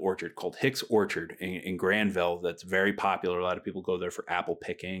apple orchard called Hicks Orchard in Granville that's very popular. A lot of people go there for apple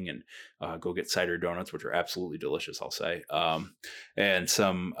picking and go get cider donuts, which are absolutely delicious, I'll say, and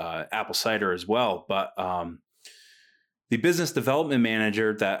some apple cider as well. But the business development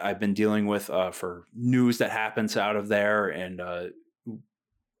manager that I've been dealing with for news that happens out of there, and I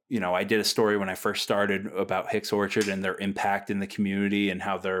did a story when I first started about Hicks Orchard and their impact in the community and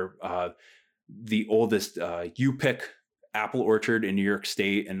how they're the oldest U-pick apple orchard in New York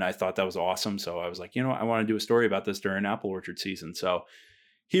State. And I thought that was awesome. So I was like, I want to do a story about this during apple orchard season. So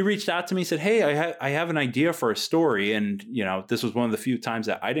he reached out to me, said, hey, I have an idea for a story. And, this was one of the few times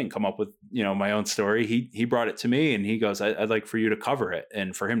that I didn't come up with, my own story. He brought it to me and he goes, I'd like for you to cover it,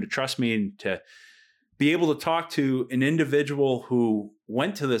 and for him to trust me and to be able to talk to an individual who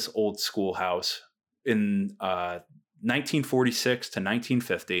went to this old schoolhouse in 1946 to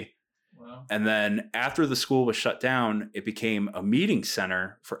 1950. Wow. And then after the school was shut down, it became a meeting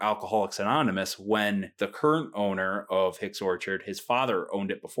center for Alcoholics Anonymous when the current owner of Hicks Orchard, his father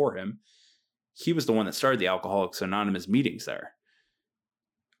owned it before him. He was the one that started the Alcoholics Anonymous meetings there.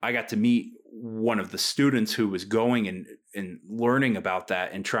 I got to meet one of the students who was going and learning about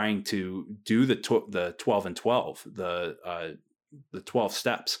that and trying to do the 12 and 12, the 12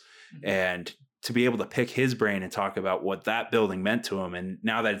 steps. Mm-hmm. And to be able to pick his brain and talk about what that building meant to him. And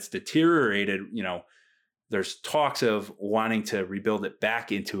now that it's deteriorated, there's talks of wanting to rebuild it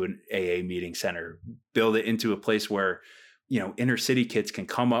back into an AA meeting center, build it into a place where, inner city kids can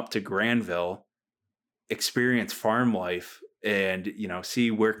come up to Granville, experience farm life, and, see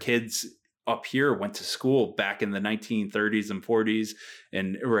where kids up here went to school back in the 1930s and 40s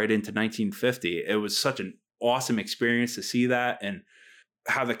and right into 1950. It was such an awesome experience to see that, and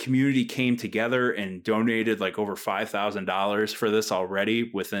how the community came together and donated like over $5,000 for this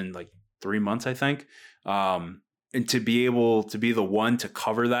already within like 3 months, I think. And to be able to be the one to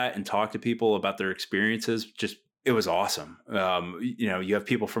cover that and talk to people about their experiences, it was awesome. You have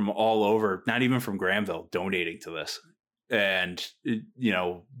people from all over, not even from Granville, donating to this. And,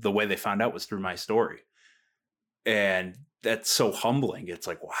 the way they found out was through my story. And that's so humbling. It's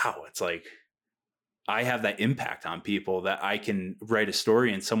like, wow, it's like, I have that impact on people that I can write a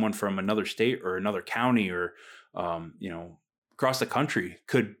story and someone from another state or another county or, across the country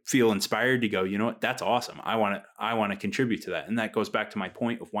could feel inspired to go, what, that's awesome. I want to contribute to that. And that goes back to my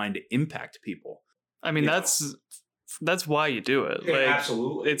point of wanting to impact people. I mean, that's that's why you do it. Yeah, like,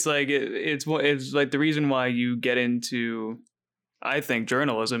 absolutely. It's like it's like the reason why you get into, I think,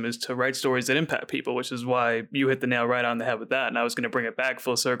 journalism is to write stories that impact people, which is why you hit the nail right on the head with that. And I was going to bring it back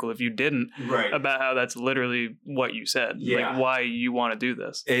full circle if you didn't, Right. about how that's literally what you said. Yeah. Like why you want to do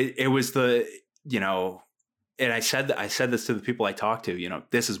this. It was the, you know, and I said this to the people I talked to, you know,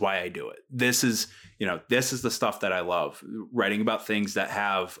 this is why I do it. This is, you know, this is the stuff that I love, writing about things that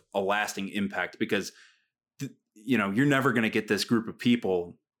have a lasting impact, because, you know, you're never going to get this group of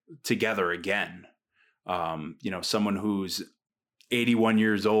people together again. You know, someone who's 81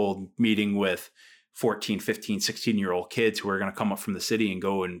 years old meeting with 14, 15, 16-year-old kids who are going to come up from the city and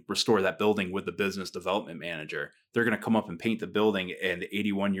go and restore that building with the business development manager. They're going to come up and paint the building, and the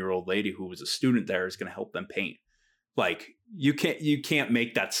 81-year-old lady who was a student there is going to help them paint. Like, you can't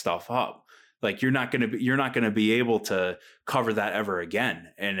make that stuff up. Like, you're not going to be able to cover that ever again.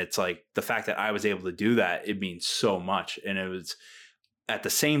 And it's like, the fact that I was able to do that, it means so much. And it was, at the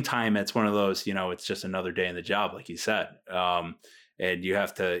same time, it's one of those, you know, it's just another day in the job, like you said. And you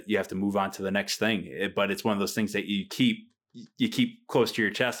have to move on to the next thing. But it's one of those things that you keep close to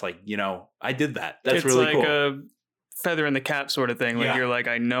your chest. Like, you know, I did that. That's it's really like cool. A feather in the cap sort of thing. Like, Yeah. you're like,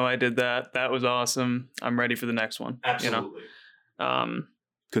 I know I did that. That was awesome. I'm ready for the next one. Absolutely. You know?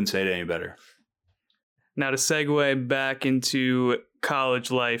 Couldn't say it any better. Now to segue back into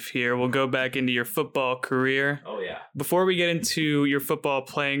college life here, we'll go back into your football career. Oh yeah. Before we get into your football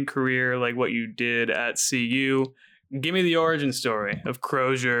playing career, like what you did at CU, give me the origin story of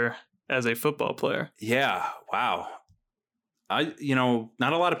Crozier as a football player. Yeah. Wow. You know,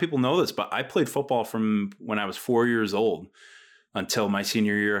 not a lot of people know this, but I played football from when I was 4 years old until my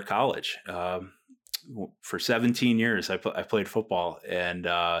senior year of college. For 17 years, I played football, and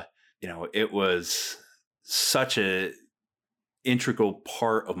you know, it was such a integral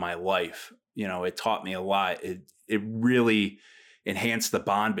part of my life. You know, it taught me a lot. It really enhanced the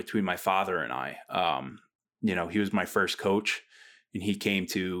bond between my father and I. You know, he was my first coach, and he came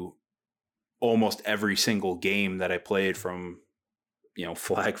to almost every single game that I played, from, you know,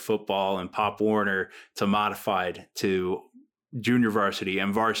 flag football and Pop Warner to modified to junior varsity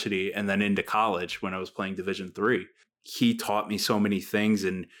and varsity, and then into college when I was playing Division III. He taught me so many things,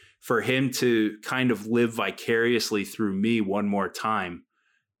 and for him to kind of live vicariously through me one more time,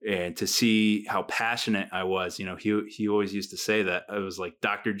 and to see how passionate I was, you know, he always used to say that I was like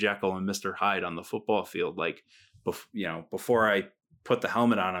Dr. Jekyll and Mr. Hyde on the football field. Like, you know, before I put the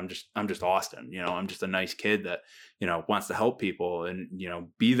helmet on, I'm just Austin. You know, I'm just a nice kid that, you know, wants to help people and, you know,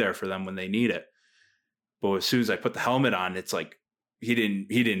 be there for them when they need it. But as soon as I put the helmet on, it's like he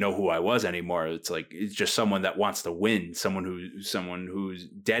didn't know who I was anymore. It's like, it's just someone that wants to win, someone who's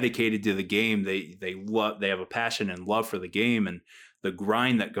dedicated to the game. They have a passion and love for the game and the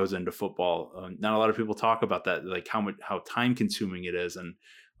grind that goes into football. Not a lot of people talk about that, like how time consuming it is, and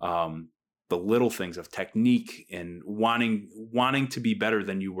the little things of technique and wanting to be better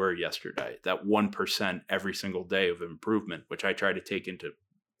than you were yesterday. That 1% every single day of improvement, which I try to take into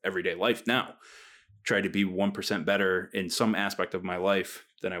everyday life now. Try to be 1% better in some aspect of my life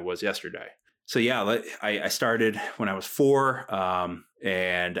than I was yesterday. So yeah, I started when I was 4,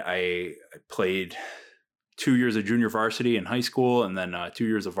 and I played 2 years of junior varsity in high school, and then 2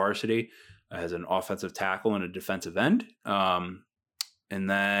 years of varsity as an offensive tackle and a defensive end. And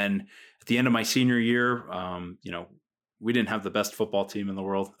then at the end of my senior year, you know, we didn't have the best football team in the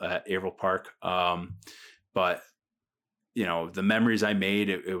world at Averil Park. But, you know, the memories I made,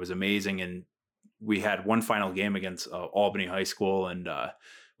 it was amazing. And we had one final game against Albany High School, and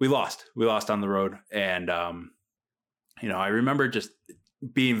we lost. We lost on the road. And, you know, I remember just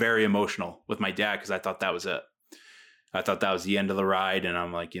being very emotional with my dad, because I thought that was it. I thought that was the end of the ride. And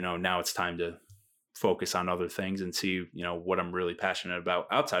I'm like, you know, now it's time to focus on other things and see, you know, what I'm really passionate about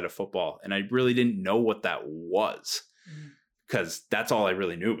outside of football. And I really didn't know what that was, because that's all I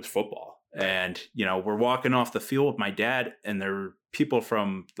really knew was football. And, you know, we're walking off the field with my dad, and there were people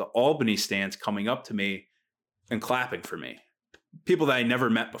from the Albany stands coming up to me and clapping for me. People that I never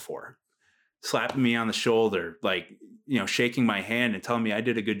met before, slapping me on the shoulder, like, you know, shaking my hand and telling me I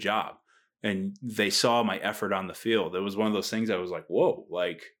did a good job. And they saw my effort on the field. It was one of those things I was like, whoa,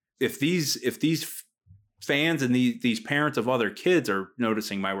 like, if these fans and these parents of other kids are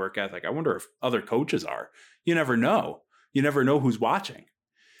noticing my work ethic, I wonder if other coaches are. You never know. You never know who's watching.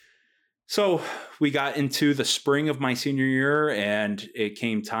 So we got into the spring of my senior year, and it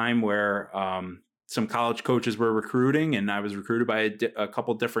came time where some college coaches were recruiting, and I was recruited by a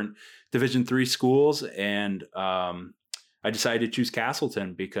couple different Division III schools. And I decided to choose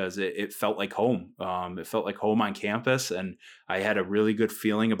Castleton because it felt like home. It felt like home on campus, and I had a really good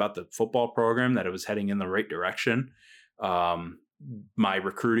feeling about the football program, that it was heading in the right direction. My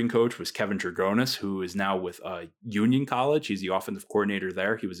recruiting coach was Kevin Dragonis, who is now with Union College. He's the offensive coordinator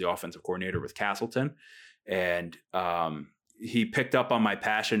there. He was the offensive coordinator with Castleton. And he picked up on my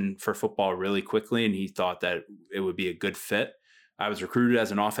passion for football really quickly, and he thought that it would be a good fit. I was recruited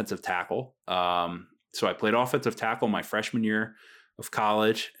as an offensive tackle. So I played offensive tackle my freshman year of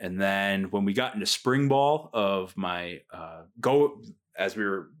college. And then when we got into spring ball of my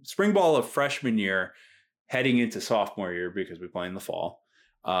spring ball of freshman year, heading into sophomore year, because we play in the fall,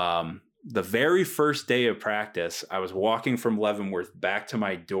 the very first day of practice, I was walking from Leavenworth back to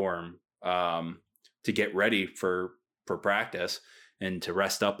my dorm to get ready for practice and to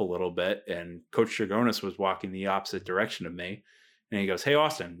rest up a little bit. And Coach Dragonis was walking the opposite direction of me. And he goes, "Hey,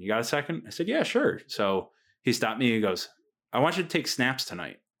 Austin, you got a second?" I said, "Yeah, sure." So he stopped me. He goes, "I want you to take snaps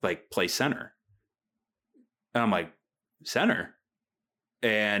tonight, like play center." And I'm like, "Center?"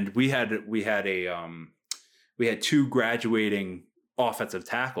 And we had two graduating offensive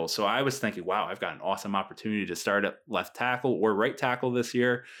tackles. So I was thinking, wow, I've got an awesome opportunity to start at left tackle or right tackle this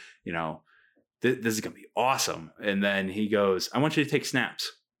year. You know, this is going to be awesome. And then he goes, "I want you to take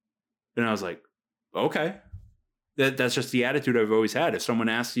snaps." And I was like, okay. That's just the attitude I've always had. If someone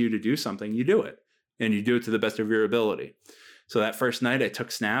asks you to do something, you do it, and you do it to the best of your ability. So that first night I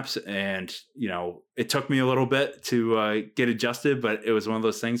took snaps, and, you know, it took me a little bit to get adjusted, but it was one of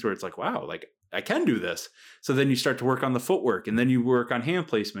those things where it's like, wow, like I can do this. So then you start to work on the footwork, and then you work on hand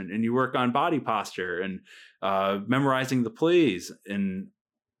placement, and you work on body posture and memorizing the plays. And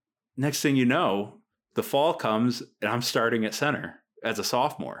next thing you know, the fall comes and I'm starting at center as a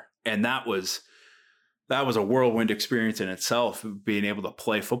sophomore. And that was a whirlwind experience in itself, being able to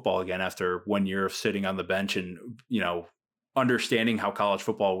play football again after 1 year of sitting on the bench and, you know, understanding how college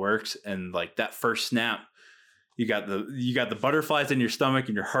football works. And like that first snap, you got the butterflies in your stomach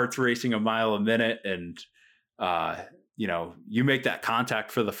and your heart's racing a mile a minute. And, you know, you make that contact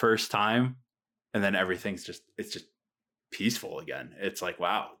for the first time, and then it's just peaceful again. It's like,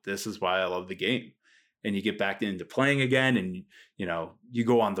 wow, this is why I love the game. And you get back into playing again, and, you know, you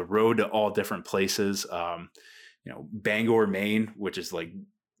go on the road to all different places. You know, Bangor, Maine, which is like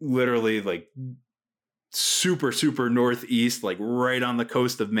literally like super, super northeast, like right on the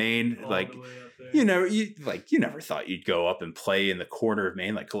coast of Maine. All like, you never thought you'd go up and play in the corner of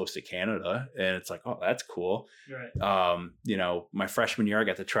Maine, like close to Canada. And it's like, oh, that's cool. Right. You know, my freshman year, I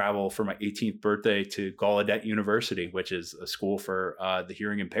got to travel for my 18th birthday to Gallaudet University, which is a school for the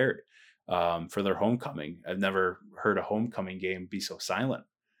hearing impaired. For their homecoming. I've never heard a homecoming game be so silent,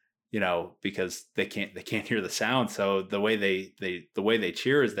 you know, because they can't hear the sound. So the way they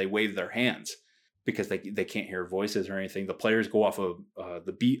cheer is they wave their hands, because they can't hear voices or anything. The players go off of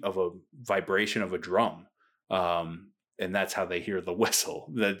the beat of a vibration of a drum, and that's how they hear the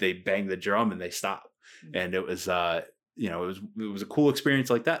whistle. That they bang the drum and they stop. And it was you know, it was a cool experience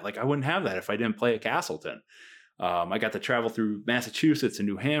like that. Like I wouldn't have that if I didn't play at Castleton. I got to travel through Massachusetts and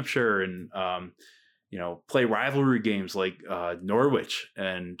New Hampshire and, you know, play rivalry games like Norwich,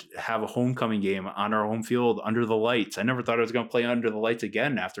 and have a homecoming game on our home field under the lights. I never thought I was going to play under the lights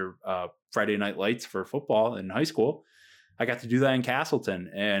again after Friday night lights for football in high school. I got to do that in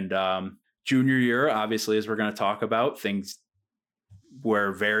Castleton. And junior year, obviously, as we're going to talk about, things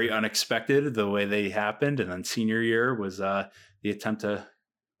were very unexpected the way they happened. And then senior year was the attempt to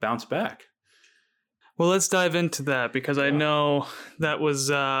bounce back. Well, let's dive into that, because I know that was,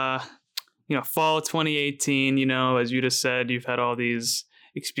 you know, fall 2018, you know, as you just said, you've had all these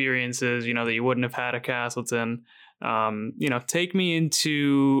experiences, you know, that you wouldn't have had at Castleton. You know, take me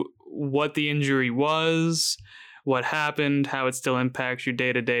into what the injury was, what happened, how it still impacts your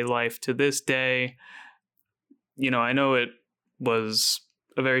day-to-day life to this day. You know, I know it was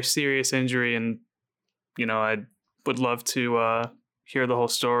a very serious injury, and, you know, I would love to hear the whole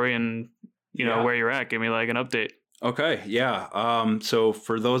story and, you know, where you're at. Give me like an update. Okay. Yeah. So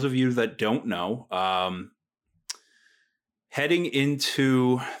for those of you that don't know, heading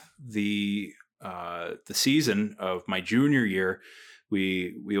into the season of my junior year,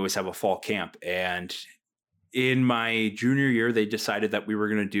 we always have a fall camp. And in my junior year, they decided that we were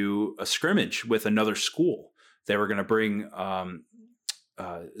going to do a scrimmage with another school. They were going to bring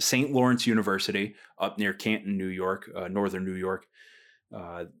St. Lawrence University up near Canton, New York, northern New York.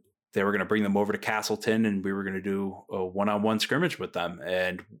 They were going to bring them over to Castleton, and we were going to do a one-on-one scrimmage with them.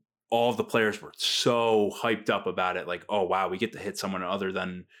 And all of the players were so hyped up about it. Like, oh, wow, we get to hit someone other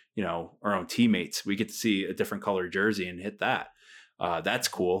than, you know, our own teammates. We get to see a different color jersey and hit that. That's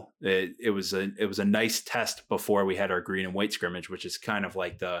cool. It was a nice test before we had our green and white scrimmage, which is kind of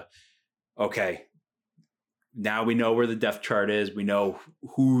like okay, now we know where the depth chart is. We know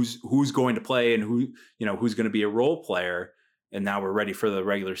who's going to play and who's going to be a role player. And now we're ready for the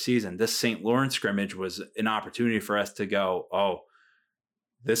regular season. This St. Lawrence scrimmage was an opportunity for us to go, oh,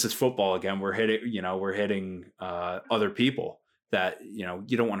 this is football again. We're hitting other people that, you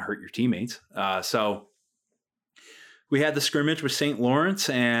don't want to hurt your teammates. So we had the scrimmage with St. Lawrence,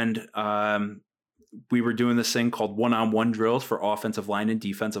 and we were doing this thing called one-on-one drills for offensive line and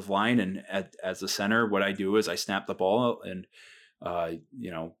defensive line. And as a center, what I do is I snap the ball, and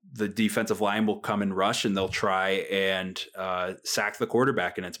the defensive line will come and rush, and they'll try and sack the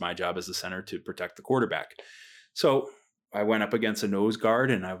quarterback. And it's my job as the center to protect the quarterback. So I went up against a nose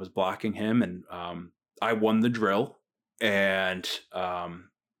guard, and I was blocking him, and I won the drill. And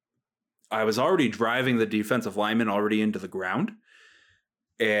I was already driving the defensive lineman already into the ground.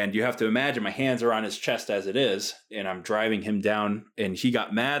 And you have to imagine my hands are on his chest as it is, and I'm driving him down, and he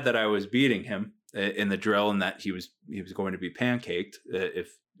got mad that I was beating him in the drill and that he was going to be pancaked,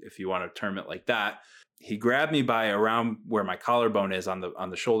 if you want to term it like that. He grabbed me by around where my collarbone is on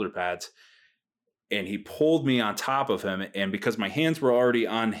the shoulder pads, and he pulled me on top of him. And because my hands were already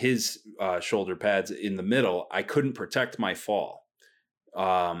on his shoulder pads in the middle, I couldn't protect my fall.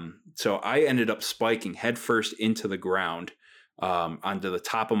 So I ended up spiking headfirst into the ground onto the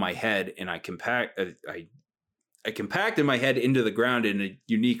top of my head, and I compacted my head into the ground in a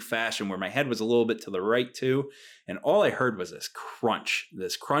unique fashion where my head was a little bit to the right too. And all I heard was this crunch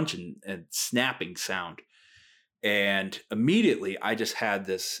and snapping sound. And immediately I just had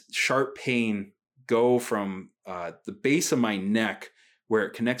this sharp pain go from the base of my neck, where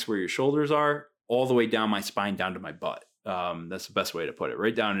it connects where your shoulders are, all the way down my spine, down to my butt. That's the best way to put it,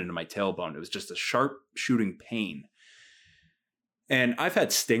 right down into my tailbone. It was just a sharp shooting pain. And I've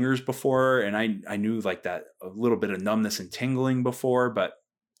had stingers before, and I knew like that, a little bit of numbness and tingling before, but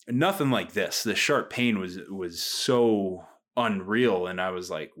nothing like this. The sharp pain was so unreal, and I was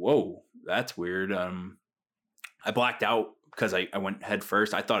like, whoa, that's weird. I blacked out because I went head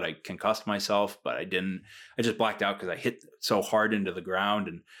first. I thought I concussed myself, but I didn't. I just blacked out because I hit so hard into the ground.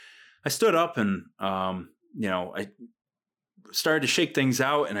 And I stood up, and I started to shake things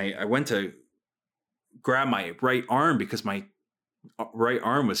out, and I went to grab my right arm because my right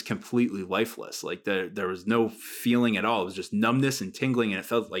arm was completely lifeless. Like there was no feeling at all. It was just numbness and tingling, and it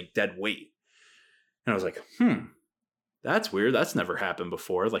felt like dead weight. And I was like, that's weird. That's never happened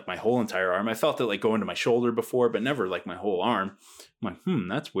before. Like my whole entire arm. I felt it like going to my shoulder before, but never like my whole arm. I'm like,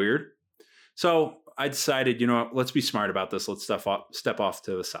 that's weird. So I decided, let's be smart about this. Let's step off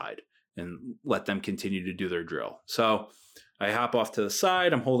to the side and let them continue to do their drill. So I hop off to the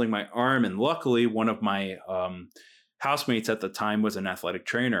side. I'm holding my arm, and luckily one of my housemates at the time was an athletic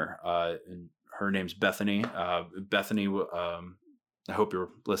trainer, and her name's Bethany. Bethany, I hope you're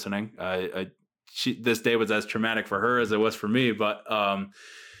listening. This day was as traumatic for her as it was for me, but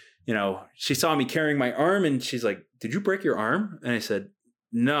she saw me carrying my arm, and she's like, "Did you break your arm?" And I said,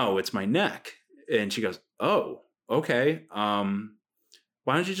 "No, it's my neck." And she goes, "Oh, okay.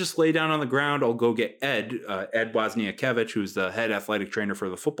 Why don't you just lay down on the ground? I'll go get Ed Wozniakevich, who's the head athletic trainer for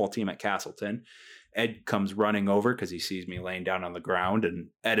the football team at Castleton." Ed comes running over because he sees me laying down on the ground, and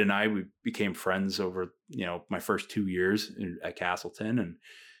Ed and we became friends over, my first 2 years at Castleton. And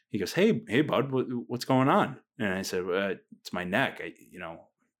he goes, Hey, bud, what's going on? And I said, it's my neck. I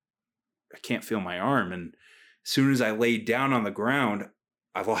can't feel my arm. And as soon as I laid down on the ground,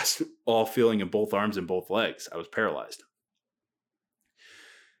 I lost all feeling in both arms and both legs. I was paralyzed.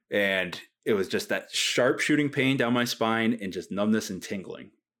 And it was just that sharp shooting pain down my spine and just numbness and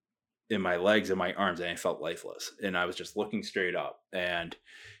tingling in my legs and my arms, and I felt lifeless. And I was just looking straight up. And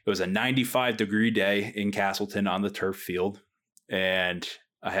it was a 95-degree day in Castleton on the turf field. And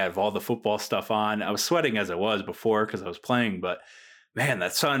I had all the football stuff on. I was sweating as I was before because I was playing, but man,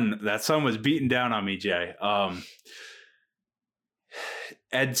 that sun was beating down on me, Jay.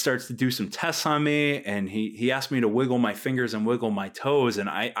 Ed starts to do some tests on me, and he asked me to wiggle my fingers and wiggle my toes. And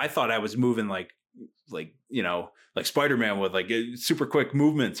I thought I was moving like Spider-Man with like super quick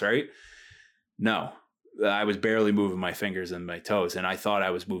movements, right? No, I was barely moving my fingers and my toes, and I thought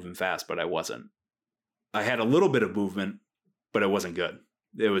I was moving fast, but I wasn't. I had a little bit of movement, but it wasn't good.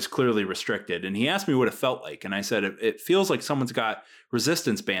 It was clearly restricted. And he asked me what it felt like. And I said, it feels like someone's got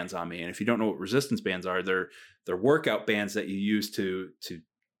resistance bands on me. And if you don't know what resistance bands are, they're workout bands that you use to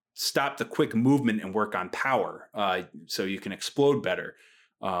stop the quick movement and work on power, so you can explode better.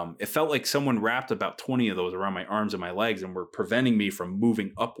 It felt like someone wrapped about 20 of those around my arms and my legs and were preventing me from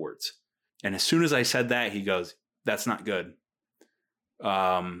moving upwards. And as soon as I said that, he goes, "That's not good."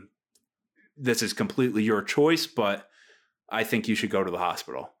 This is completely your choice, but I think you should go to the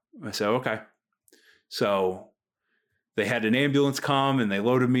hospital. I said, okay. So they had an ambulance come and they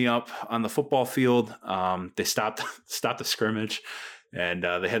loaded me up on the football field. They stopped the scrimmage, and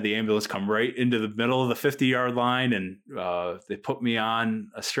they had the ambulance come right into the middle of the 50-yard line, and they put me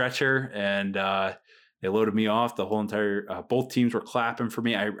on a stretcher, and they loaded me off. The whole entire both teams were clapping for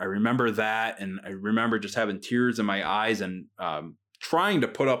me. I remember that, and I remember just having tears in my eyes and trying to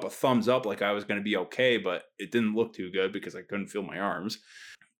put up a thumbs up like I was going to be okay, but it didn't look too good because I couldn't feel my arms.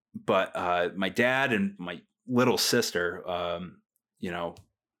 But my dad and my little sister,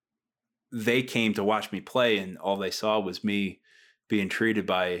 they came to watch me play, and all they saw was me being treated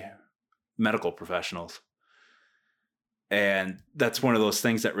by medical professionals. And that's one of those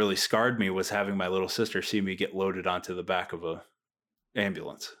things that really scarred me, was having my little sister see me get loaded onto the back of a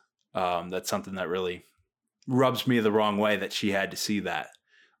ambulance. That's something that really rubs me the wrong way, that she had to see that,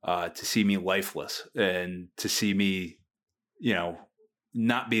 to see me lifeless, and to see me,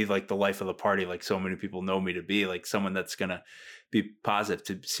 not be like the life of the party like so many people know me to be, like someone that's going to be positive,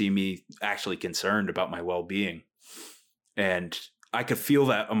 to see me actually concerned about my well-being. And I could feel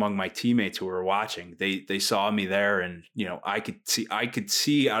that among my teammates who were watching. They saw me there, and I could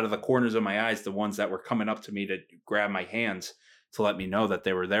see out of the corners of my eyes the ones that were coming up to me to grab my hands to let me know that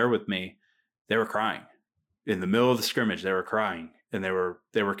they were there with me. They were crying in the middle of the scrimmage. They were crying, and they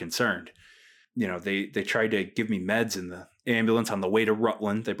were concerned. They tried to give me meds in the ambulance on the way to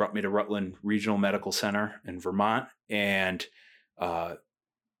Rutland. They brought me to Rutland Regional Medical Center in Vermont, and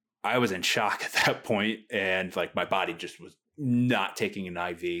I was in shock at that point, and like my body just was not taking an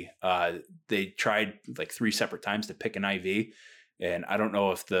IV. They tried like 3 separate times to pick an IV, and I don't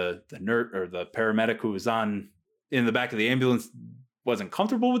know if the nurse or the paramedic who was in the back of the ambulance wasn't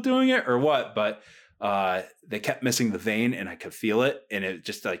comfortable with doing it or what, but they kept missing the vein, and I could feel it, and it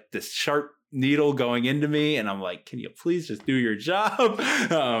just like this sharp needle going into me, and I'm like, can you please just do your job?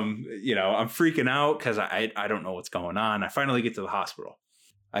 I'm freaking out because I don't know what's going on. I finally get to the hospital.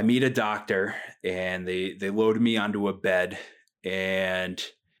 I meet a doctor, and they loaded me onto a bed, and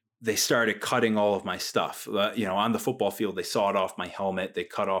they started cutting all of my stuff. On the football field, they sawed off my helmet, they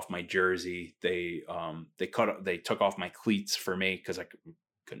cut off my jersey, they took off my cleats for me because I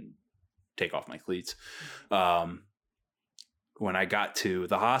couldn't take off my cleats. When I got to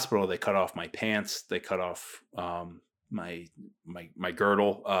the hospital, they cut off my pants. They cut off my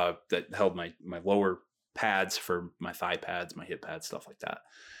girdle that held my lower pads for my thigh pads, my hip pads, stuff like that.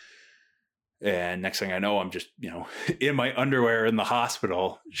 And next thing I know, I'm just, in my underwear in the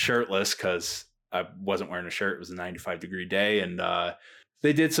hospital, shirtless, because I wasn't wearing a shirt. It was a 95-degree day. And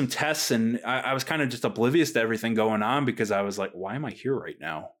they did some tests, and I was kind of just oblivious to everything going on, because I was like, why am I here right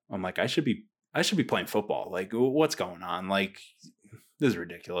now? I'm like, I should be playing football. Like, what's going on? Like, this is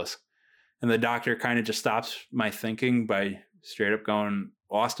ridiculous. And the doctor kind of just stops my thinking by straight up going,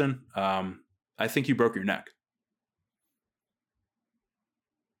 Austin, I think you broke your neck.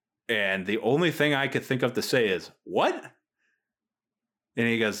 And the only thing I could think of to say is, what? And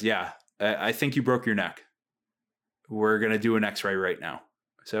he goes, yeah, I think you broke your neck. We're going to do an x-ray right now.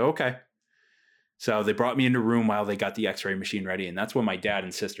 I said, okay. So they brought me in the room while they got the x-ray machine ready. And that's when my dad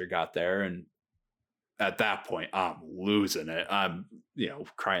and sister got there. And at that point, I'm losing it. I'm,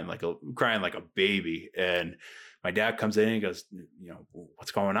 crying like a baby. And my dad comes in and he goes,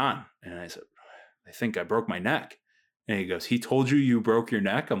 what's going on? And I said, I think I broke my neck. And he goes, he told you broke your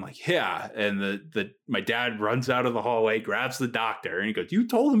neck? I'm like, yeah. And my dad runs out of the hallway, grabs the doctor, and he goes, you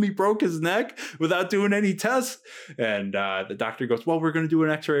told him he broke his neck without doing any tests? And the doctor goes, well, we're going to do an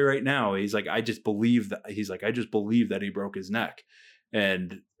x-ray right now. He's like, I just believe that he broke his neck.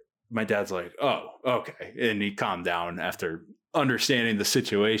 And my dad's like, oh, okay. And he calmed down after understanding the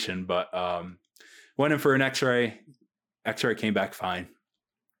situation, but went in for an x-ray. X-ray came back fine.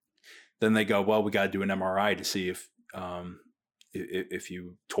 Then they go, well, we got to do an MRI to see if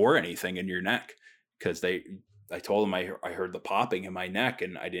you tore anything in your neck, because I told them I heard the popping in my neck,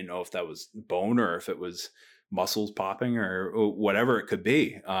 and I didn't know if that was bone or if it was muscles popping or whatever it could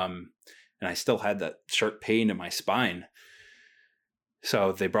be. And I still had that sharp pain in my spine.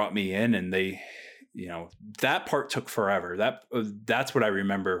 So they brought me in, and they, that part took forever. That's what I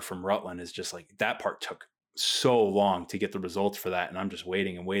remember from Rutland, is just like that part took so long to get the results for that. And I'm just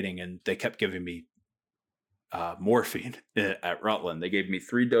waiting and waiting. And they kept giving me morphine at Rutland. They gave me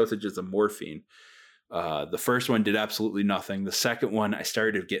 3 dosages of morphine. The first one did absolutely nothing. The second one, I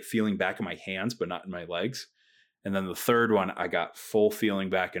started to get feeling back in my hands, but not in my legs. And then the third one, I got full feeling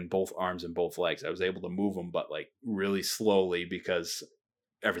back in both arms and both legs. I was able to move them, but like really slowly, because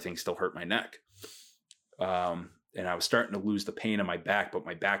everything still hurt my neck. and I was starting to lose the pain in my back, but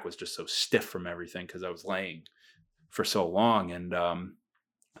my back was just so stiff from everything because I was laying for so long. And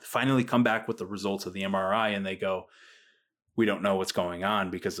finally come back with the results of the MRI, and they go, we don't know what's going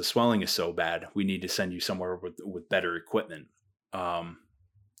on because the swelling is so bad. We need to send you somewhere with better equipment.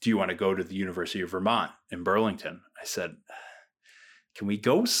 Do you want to go to the University of Vermont in Burlington? I said, can we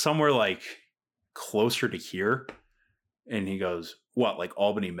go somewhere like closer to here? And he goes, what, like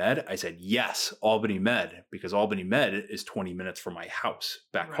Albany Med? I said, yes, Albany Med, because Albany Med is 20 minutes from my house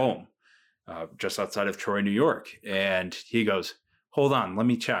back home, just outside of Troy, New York. And he goes, hold on, let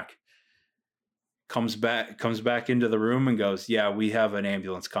me check. Comes back into the room and goes, yeah, we have an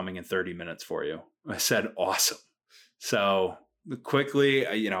ambulance coming in 30 minutes for you. I said, awesome. So quickly,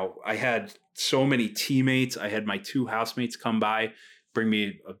 I had so many teammates. I had my 2 housemates come by, bring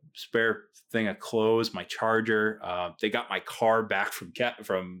me a spare thing of clothes, my charger. They got my car back from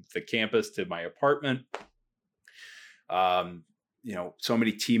the campus to my apartment. So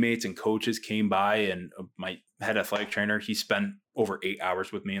many teammates and coaches came by, and my head athletic trainer, he spent over 8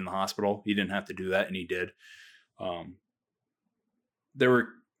 hours with me in the hospital. He didn't have to do that, and he did. There were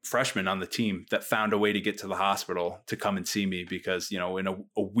freshmen on the team that found a way to get to the hospital to come and see me because, in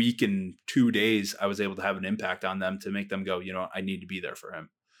a week and 2 days, I was able to have an impact on them to make them go, I need to be there for him.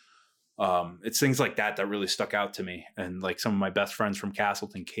 It's things like that really stuck out to me. And like some of my best friends from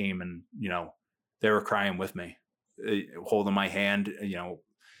Castleton came and, they were crying with me, holding my hand.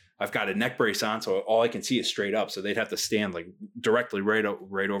 I've got a neck brace on, so all I can see is straight up. So they'd have to stand like directly right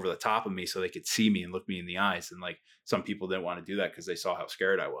over the top of me so they could see me and look me in the eyes. And like some people didn't want to do that because they saw how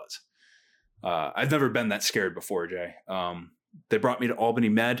scared I was. I've never been that scared before, Jay. They brought me to Albany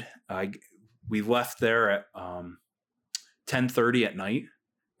Med. We left there at 10:30 at night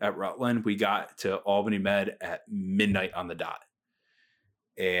at Rutland. We got to Albany Med at midnight on the dot.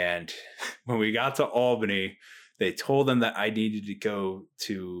 And when we got to Albany, they told them that I needed to go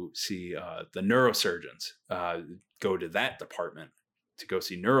to see the neurosurgeons, go to that department to go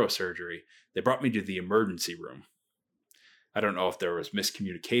see neurosurgery. They brought me to the emergency room. I don't know if there was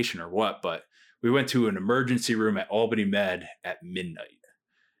miscommunication or what, but we went to an emergency room at Albany Med at midnight.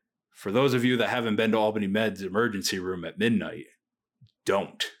 For those of you that haven't been to Albany Med's emergency room at midnight,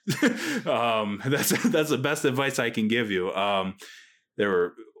 don't. That's the best advice I can give you. There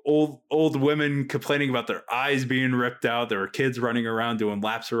were old women complaining about their eyes being ripped out. There were kids running around doing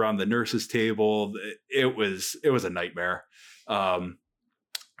laps around the nurse's table. It was a nightmare.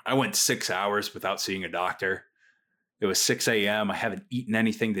 I went 6 hours without seeing a doctor. It was 6 a.m. I haven't eaten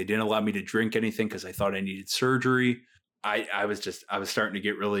anything. They didn't allow me to drink anything because I thought I needed surgery. I was starting to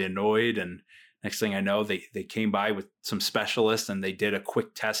get really annoyed. And next thing I know, they came by with some specialists and they did a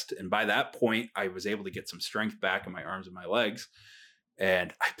quick test. And by that point, I was able to get some strength back in my arms and my legs.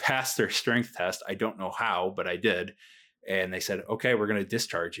 And I passed their strength test. I don't know how, but I did. And they said, okay, we're going to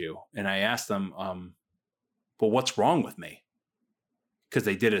discharge you. And I asked them, well, what's wrong with me? Because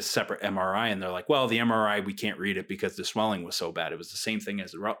they did a separate MRI and they're like, well, the MRI, we can't read it because the swelling was so bad. It was the same thing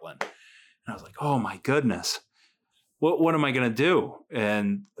as the Rutland. And I was like, oh my goodness, what am I going to do?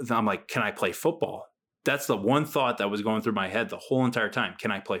 And I'm like, can I play football? That's the one thought that was going through my head the whole entire time.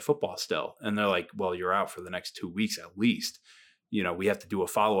 Can I play football still? And they're like, well, you're out for the next 2 weeks at least. We have to do a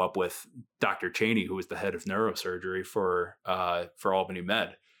follow-up with Dr. Cheney, who was the head of neurosurgery for Albany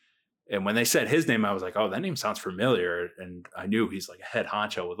Med. And when they said his name, I was like, oh, that name sounds familiar. And I knew he's like a head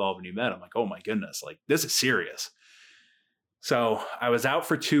honcho with Albany Med. I'm like, oh my goodness, like this is serious. So I was out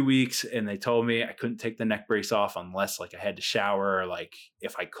for 2 weeks and they told me I couldn't take the neck brace off unless like I had to shower, or like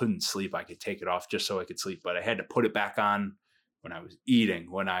if I couldn't sleep, I could take it off just so I could sleep. But I had to put it back on when I was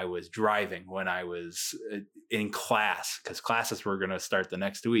eating, when I was driving, when I was in class, because classes were going to start the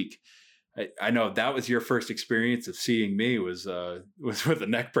next week. I know that was your first experience of seeing me was with a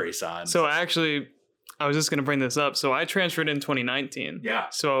neck brace on. So actually, I was just going to bring this up. So I transferred in 2019. Yeah.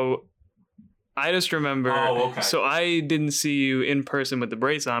 So I just remember. Oh, okay. So I didn't see you in person with the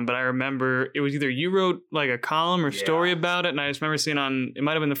brace on, but I remember it was either you wrote like a column or story about it, and I just remember seeing it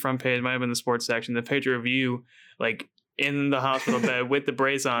might have been the front page, might have been the sports section, the picture of you like in the hospital bed with the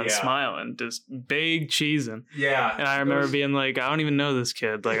brace on, smiling, just big cheesing. Yeah. And I remember being like, I don't even know this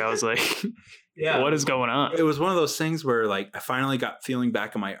kid. Like I was like, what is going on? It was one of those things where like I finally got feeling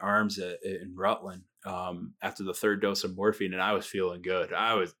back in my arms in Rutland after the third dose of morphine, and I was feeling good.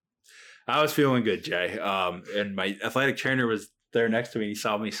 I was feeling good, Jay. And my athletic trainer was there next to me. He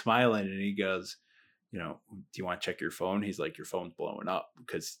saw me smiling and he goes, do you want to check your phone? He's like, your phone's blowing up,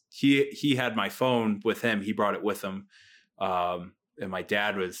 because he had my phone with him. He brought it with him. And my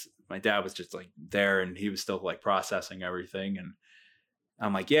dad was just like there, and he was still like processing everything. And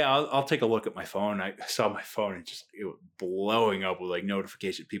I'm like, yeah, I'll take a look at my phone. I saw my phone and just it was blowing up with like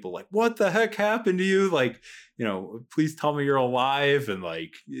notification. People like, what the heck happened to you? Like, please tell me you're alive. And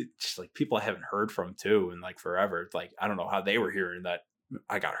like, just like people I haven't heard from too. And like forever, like, I don't know how they were hearing that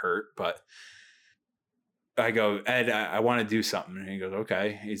I got hurt, but I go, Ed, I want to do something. And he goes,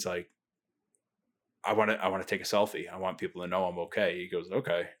 okay. He's like, I want to take a selfie. I want people to know I'm okay. He goes,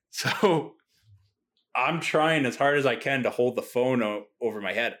 okay. So I'm trying as hard as I can to hold the phone over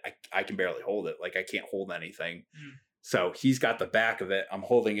my head. I can barely hold it. Like I can't hold anything. So he's got the back of it. I'm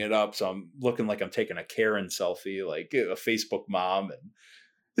holding it up. So I'm looking like I'm taking a Karen selfie, like a Facebook mom.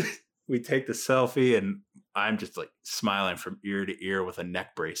 And we take the selfie and I'm just like smiling from ear to ear with a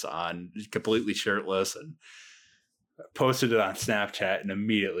neck brace on, completely shirtless, and posted it on Snapchat. And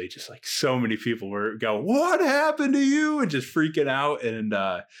immediately just like so many people were going, what happened to you? And just freaking out. And,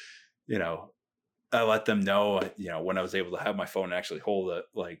 I let them know, when I was able to have my phone and actually hold it,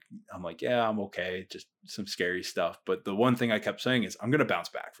 like, I'm like, yeah, I'm okay. Just some scary stuff. But the one thing I kept saying is I'm going to bounce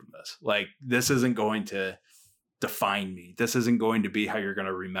back from this. Like, this isn't going to define me. This isn't going to be how you're going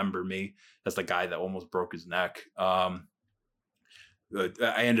to remember me as the guy that almost broke his neck. I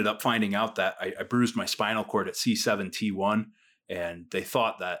ended up finding out that I bruised my spinal cord at C7T1. And they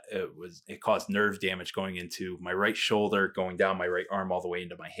thought that it caused nerve damage going into my right shoulder, going down my right arm, all the way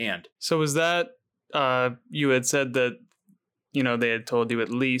into my hand. So was that, you had said that, they had told you at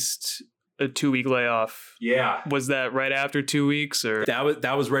least a 2-week layoff. Yeah. Was that right after 2 weeks, or?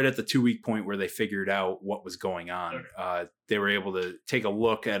 That was right at the 2-week point where they figured out what was going on. Okay. They were able to take a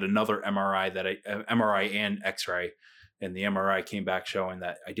look at another MRI MRI and X-ray. And the MRI came back showing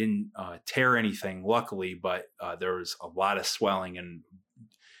that I didn't tear anything, luckily, but there was a lot of swelling and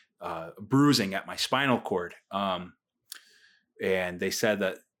bruising at my spinal cord. And they said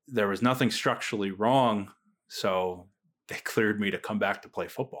that there was nothing structurally wrong, so they cleared me to come back to play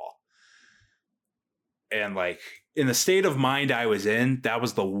football. And like in the state of mind I was in, that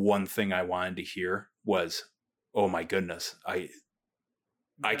was the one thing I wanted to hear was, oh my goodness,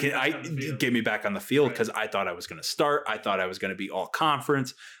 get me back on the field, because I thought I was going to start. I thought I was going to be all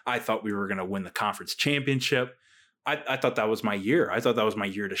conference. I thought we were going to win the conference championship. I thought that was my year. I thought that was my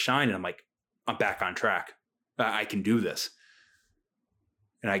year to shine. And I'm like, I'm back on track. I can do this.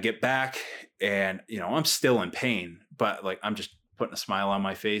 And I get back and, I'm still in pain, but like, I'm just putting a smile on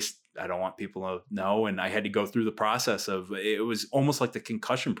my face. I don't want people to know. And I had to go through the process of, it was almost like the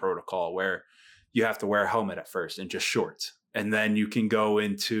concussion protocol where you have to wear a helmet at first and just shorts. And then you can go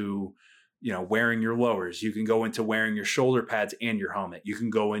into, wearing your lowers. You can go into wearing your shoulder pads and your helmet. You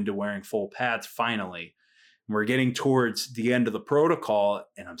can go into wearing full pads finally. And we're getting towards the end of the protocol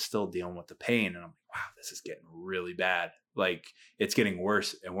and I'm still dealing with the pain. And I'm like, wow, this is getting really bad. Like it's getting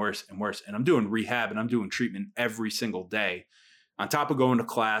worse and worse and worse. And I'm doing rehab and I'm doing treatment every single day. On top of going to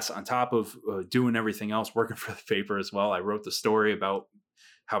class, on top of doing everything else, working for the paper as well. I wrote the story about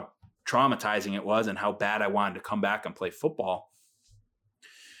how traumatizing it was and how bad I wanted to come back and play football.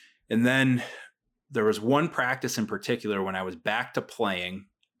 And then there was one practice in particular when I was back to playing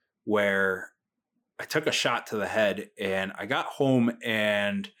where I took a shot to the head and I got home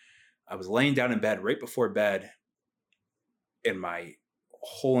and I was laying down in bed right before bed and my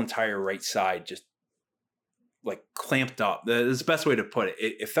whole entire right side just like clamped up. That's the best way to put it.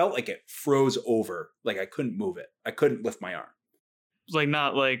 It felt like it froze over. Like I couldn't move it. I couldn't lift my arm. Like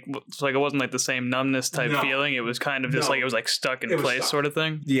not like, it's like it wasn't like the same numbness type feeling. It was kind of just like it was like stuck in place sort of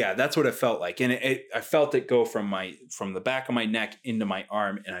thing. Yeah, that's what it felt like. And I felt it go from the back of my neck into my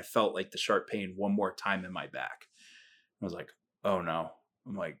arm, and I felt like the sharp pain one more time in my back. I was like, oh no.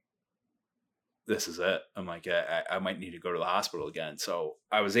 I'm like, this is it. I'm like, I might need to go to the hospital again. So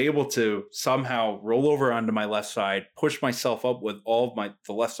I was able to somehow roll over onto my left side, push myself up with all of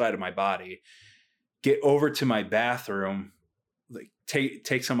the left side of my body, get over to my bathroom, like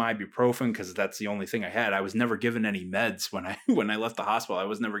take some ibuprofen because that's the only thing I had. I was never given any meds when I left the hospital. I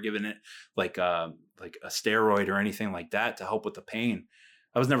was never given it like a steroid or anything like that to help with the pain.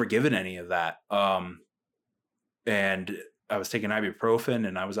 I was never given any of that. And I was taking ibuprofen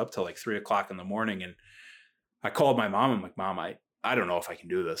and I was up till like 3:00 in the morning, and I called my mom. I'm like, Mom, I don't know if I can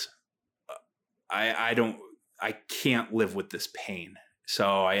do this. I can't live with this pain.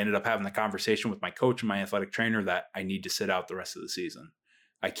 So I ended up having the conversation with my coach and my athletic trainer that I need to sit out the rest of the season.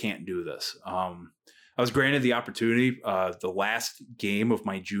 I can't do this. I was granted the opportunity the last game of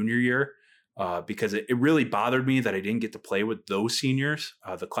my junior year because it really bothered me that I didn't get to play with those seniors,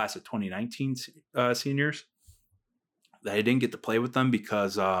 the class of 2019 seniors. That I didn't get to play with them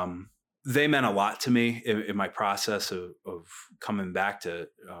because they meant a lot to me in my process of coming back to,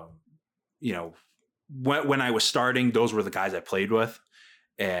 when I was starting, those were the guys I played with.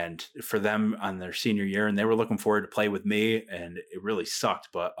 and for them on their senior year, and they were looking forward to play with me, and it really sucked.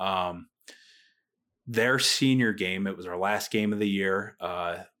 But their senior game, it was our last game of the year.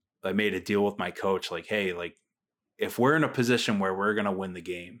 I made a deal with my coach, like, hey, like if we're in a position where we're going to win the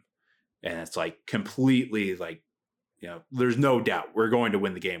game and it's like completely like, there's no doubt we're going to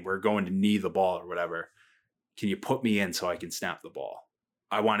win the game. We're going to knee the ball or whatever. Can you put me in so I can snap the ball?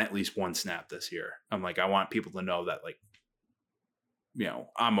 I want at least one snap this year. I'm like, I want people to know that like,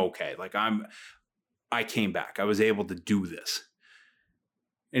 I'm okay. Like I came back. I was able to do this.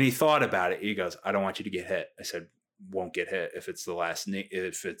 And he thought about it. He goes, I don't want you to get hit. I said, won't get hit if it's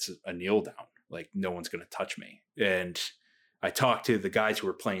if it's a kneel down. Like no one's going to touch me. And I talked to the guys who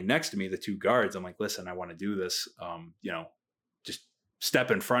were playing next to me, the two guards. I'm like, listen, I want to do this. Just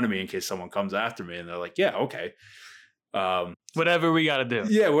step in front of me in case someone comes after me. And they're like, yeah, okay. Whatever we got to do.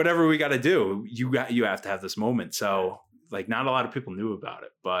 Yeah, whatever we got to do. You have to have this moment. So like not a lot of people knew about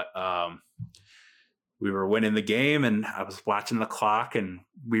it, but we were winning the game and I was watching the clock and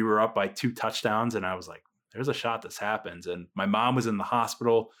we were up by 2 touchdowns. And I was like, there's a shot this happens. And my mom was in the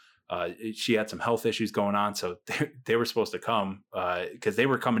hospital. She had some health issues going on. So they were supposed to come because they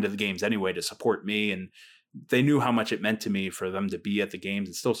were coming to the games anyway to support me. And they knew how much it meant to me for them to be at the games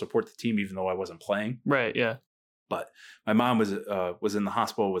and still support the team, even though I wasn't playing. Right. Yeah. But my mom was in the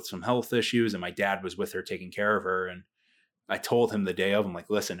hospital with some health issues and my dad was with her taking care of her. And I told him the day of, I'm like,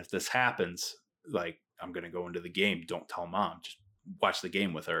 listen, if this happens, like I'm going to go into the game. Don't tell mom, just watch the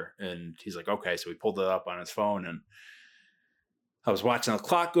game with her. And he's like, okay. So he pulled it up on his phone and I was watching the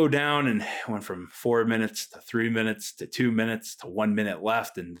clock go down and it went from 4 minutes to 3 minutes to 2 minutes to 1 minute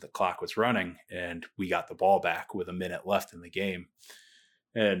left. And the clock was running and we got the ball back with a minute left in the game.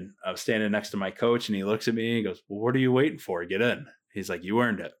 And I was standing next to my coach and he looks at me and he goes, well, what are you waiting for? Get in. He's like, you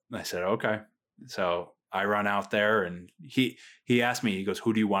earned it. And I said, okay. So I run out there and he asked me, he goes,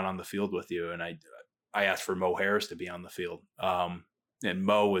 who do you want on the field with you? And I asked for Mo Harris to be on the field. And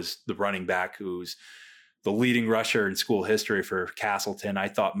Mo was the running back who's the leading rusher in school history for Castleton. I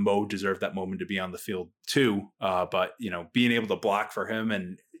thought Mo deserved that moment to be on the field too. But, being able to block for him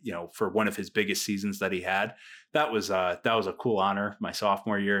and, for one of his biggest seasons that he had, that was a cool honor my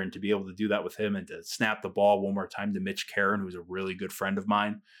sophomore year. And to be able to do that with him and to snap the ball one more time to Mitch Karen, who's a really good friend of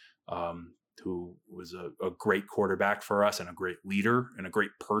mine, who was a great quarterback for us and a great leader and a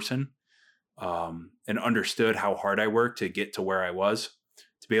great person, and understood how hard I worked to get to where I was,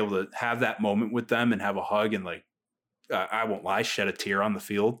 to be able to have that moment with them and have a hug and like, I won't lie, shed a tear on the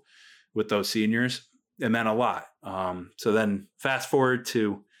field with those seniors. It meant a lot. So then fast forward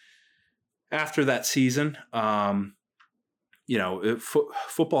to after that season,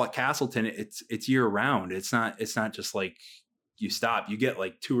 football at Castleton, it's year round. It's not just like you stop. You get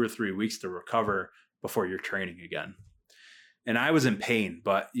like 2 or 3 weeks to recover before you're training again. And I was in pain,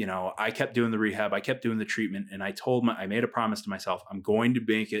 but I kept doing the rehab. I kept doing the treatment. And I made a promise to myself, I'm going to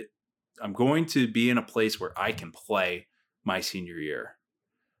make it. I'm going to be in a place where I can play my senior year.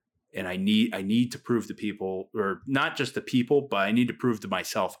 And I need to prove to people, or not just the people, but I need to prove to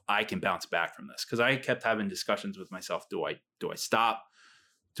myself I can bounce back from this. Because I kept having discussions with myself. Do I stop?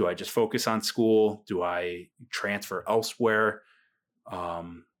 Do I just focus on school? Do I transfer elsewhere?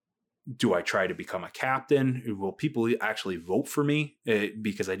 Do I try to become a captain? Will people actually vote for me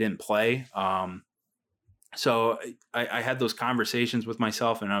because I didn't play? So I had those conversations with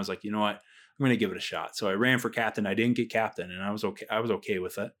myself and I was like, you know what? I'm going to give it a shot. So I ran for captain. I didn't get captain and I was okay. I was okay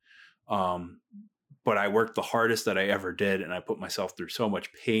with it. But I worked the hardest that I ever did. And I put myself through so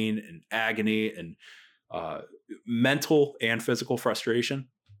much pain and agony and mental and physical frustration.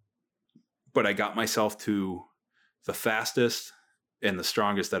 But I got myself to the fastest and the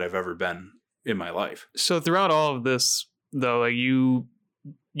strongest that I've ever been in my life. So throughout all of this, though, like you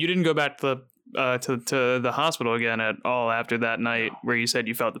didn't go back to the hospital again at all after that night where you said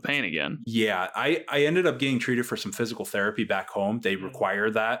you felt the pain again. Yeah, I ended up getting treated for some physical therapy back home. They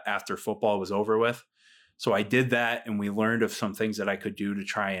required that after football was over with. So I did that and we learned of some things that I could do to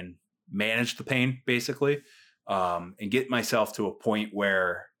try and manage the pain, basically, and get myself to a point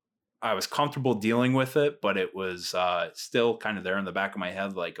where I was comfortable dealing with it, but it was still kind of there in the back of my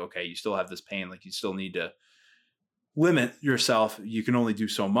head. Like, okay, you still have this pain. Like you still need to limit yourself. You can only do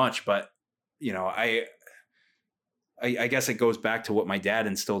so much. But, I guess it goes back to what my dad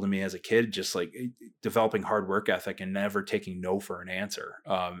instilled in me as a kid, just like developing hard work ethic and never taking no for an answer.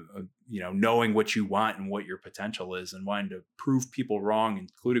 Knowing what you want and what your potential is and wanting to prove people wrong,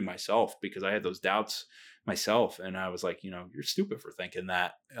 including myself, because I had those doubts myself. And I was like, you're stupid for thinking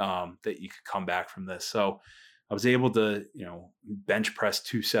that you could come back from this. So I was able to, bench press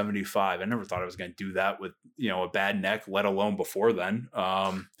 275. I never thought I was going to do that with, a bad neck, let alone before then.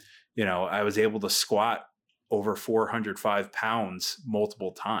 I was able to squat over 405 pounds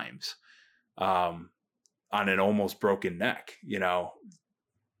multiple times on an almost broken neck.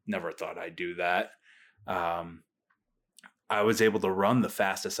 Never thought I'd do that. I was able to run the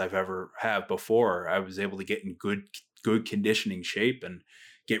fastest I've ever have before. I was able to get in good conditioning shape and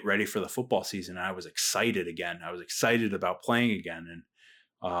get ready for the football season. I was excited again. I was excited about playing again.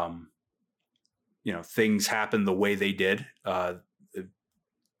 And, things happened the way they did.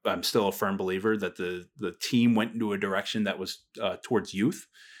 I'm still a firm believer that the team went into a direction that was towards youth.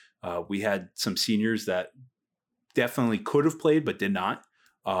 We had some seniors that definitely could have played, but did not.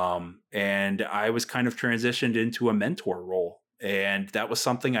 And I was kind of transitioned into a mentor role. And that was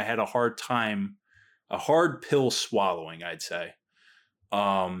something I had a hard pill swallowing, I'd say.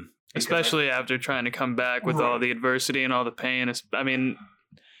 Especially after trying to come back with all the adversity and all the pain. I mean,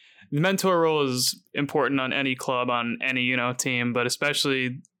 the mentor role is important on any club, on any, team, but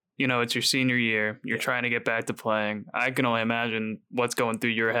especially, it's your senior year. You're trying to get back to playing. I can only imagine what's going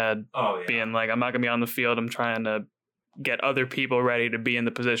through your head. Being like, I'm not going to be on the field. I'm trying to get other people ready to be in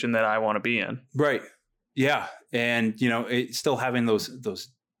the position that I want to be in. Right. Yeah. And, still having those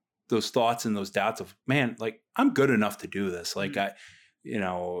thoughts and those doubts of, man, like, I'm good enough to do this. Like, I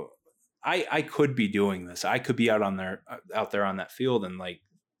could be doing this. I could be out there on that field. And like,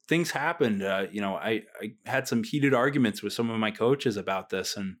 things happened. I had some heated arguments with some of my coaches about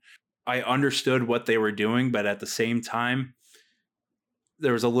this, and I understood what they were doing, but at the same time,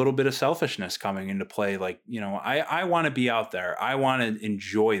 there was a little bit of selfishness coming into play. Like, I want to be out there. I want to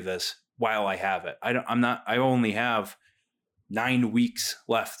enjoy this while I have it. I only have 9 weeks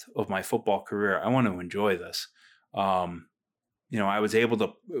left of my football career. I want to enjoy this. I was able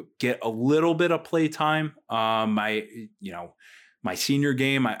to get a little bit of play time. My senior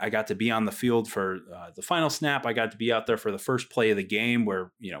game, I got to be on the field for the final snap. I got to be out there for the first play of the game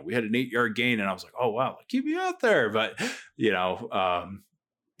where, we had an 8-yard gain, and I was like, oh, wow, keep me out there. But,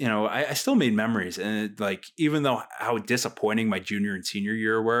 I still made memories. And even though how disappointing my junior and senior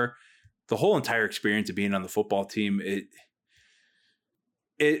year were, the whole entire experience of being on the football team,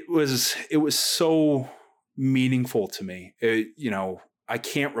 it was so meaningful to me. I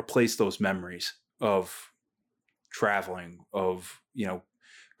can't replace those memories of traveling, of,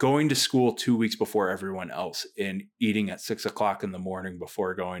 going to school 2 weeks before everyone else and eating at 6 o'clock in the morning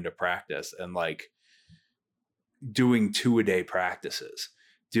before going to practice, and like doing 2-a-day practices,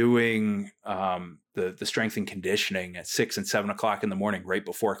 doing the strength and conditioning at 6 and 7 o'clock in the morning, right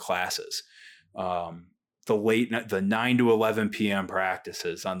before classes, the 9 to 11 PM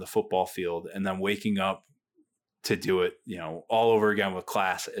practices on the football field, and then waking up to do it, all over again with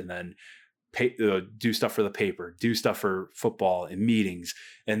class, and then do stuff for the paper, do stuff for football and meetings.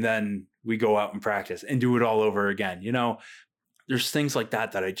 And then we go out and practice and do it all over again. There's things like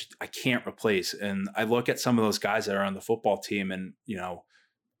that I can't replace. And I look at some of those guys that are on the football team, and,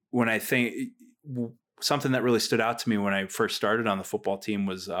 when I think something that really stood out to me when I first started on the football team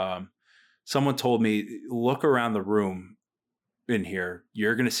was someone told me, look around the room in here.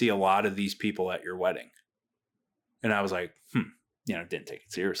 You're going to see a lot of these people at your wedding. And I was like, didn't take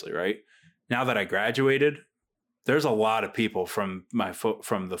it seriously. Right. Now that I graduated, there's a lot of people from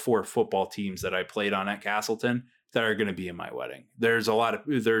the 4 football teams that I played on at Castleton that are going to be in my wedding. There's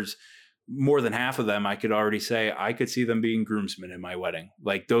more than half of them. I could already say I could see them being groomsmen in my wedding.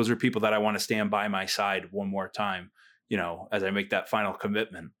 Like, those are people that I want to stand by my side one more time, as I make that final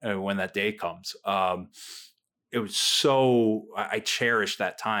commitment when that day comes. It was I cherish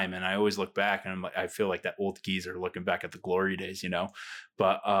that time, and I always look back and I feel like that old geezer looking back at the glory days,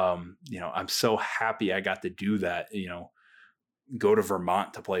 but, I'm so happy I got to do that, go to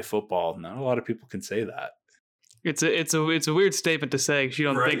Vermont to play football. Not a lot of people can say that. It's a weird statement to say, because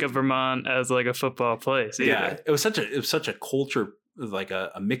you don't think of Vermont as like a football place either. Yeah, it was such a culture, like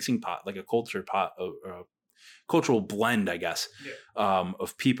a mixing pot, like a culture pot, cultural blend, I guess,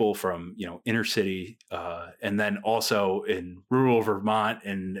 of people from, inner city, and then also in rural Vermont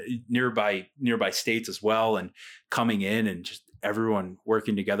and nearby states as well, and coming in and just everyone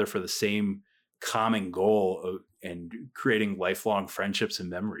working together for the same common goal and creating lifelong friendships and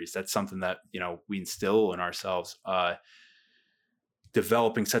memories. That's something that, we instill in ourselves,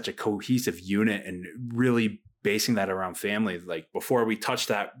 developing such a cohesive unit and really basing that around family. Like, before we touch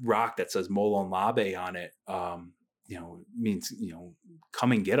that rock that says Molon Labe on it, means,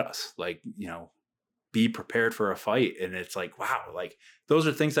 come and get us, like, be prepared for a fight. And it's like, wow, like, those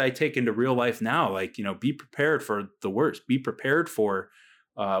are things that I take into real life now. Like, be prepared for the worst, be prepared for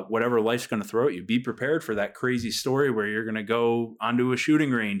whatever life's going to throw at you. Be prepared for that crazy story where you're going to go onto a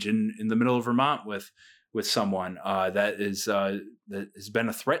shooting range in the middle of Vermont with with someone that has been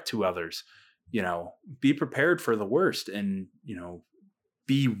a threat to others, be prepared for the worst and,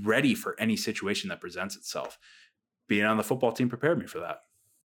 be ready for any situation that presents itself. Being on the football team prepared me for that.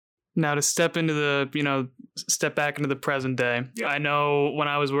 Now to step back into the present day. Yeah. I know when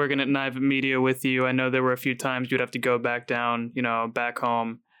I was working at Nive Media with you, I know there were a few times you'd have to go back down, back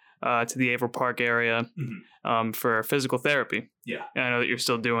home to the Averill Park area for physical therapy. Yeah. And I know that you're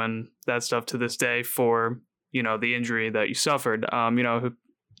still doing that stuff to this day for, the injury that you suffered.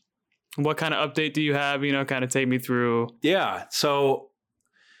 What kind of update do you have, kind of take me through? Yeah. So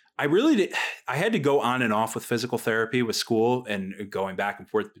I had to go on and off with physical therapy with school and going back and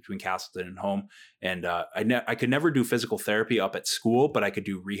forth between Castleton and home. And I could never do physical therapy up at school, but I could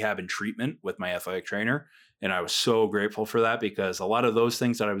do rehab and treatment with my athletic trainer. And I was so grateful for that because a lot of those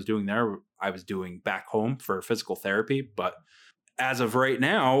things that I was doing there, I was doing back home for physical therapy. But as of right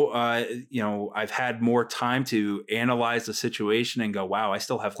now, I've had more time to analyze the situation and go, wow, I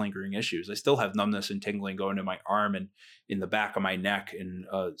still have lingering issues. I still have numbness and tingling going to my arm and in the back of my neck and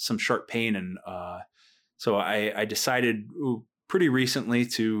some sharp pain. And so I decided pretty recently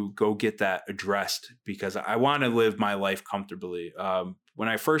to go get that addressed because I want to live my life comfortably. When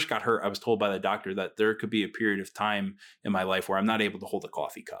I first got hurt, I was told by the doctor that there could be a period of time in my life where I'm not able to hold a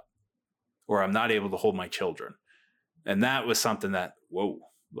coffee cup or I'm not able to hold my children. And that was something that,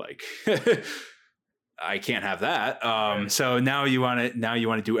 I can't have that. So now you want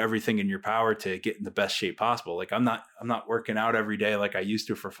to do everything in your power to get in the best shape possible. Like I'm not working out every day like I used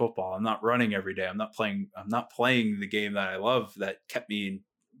to for football. I'm not running every day. I'm not playing the game that I love that kept me in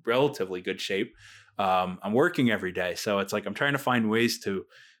relatively good shape. I'm working every day. So it's like, I'm trying to find ways to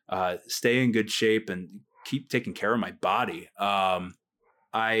stay in good shape and keep taking care of my body.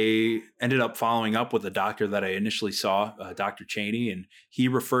 I ended up following up with a doctor that I initially saw, Dr. Cheney, and he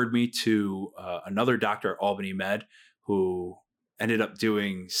referred me to another doctor at Albany Med who ended up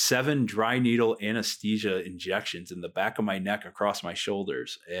doing 7 dry needle anesthesia injections in the back of my neck across my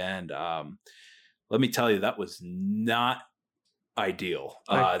shoulders. And let me tell you, that was not ideal.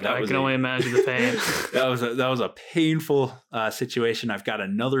 I can only imagine the pain. That was a painful situation. I've got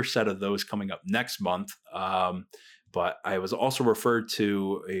another set of those coming up next month. But I was also referred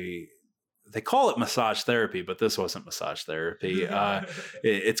to they call it massage therapy, but this wasn't massage therapy.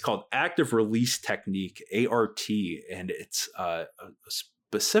 It's called active release technique, ART, and it's a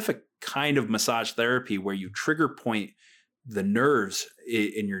specific kind of massage therapy where you trigger point the nerves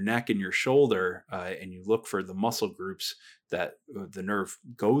in your neck and your shoulder, and you look for the muscle groups that the nerve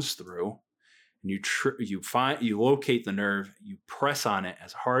goes through. And you locate the nerve, you press on it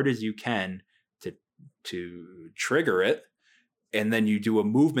as hard as you can to trigger it, and then you do a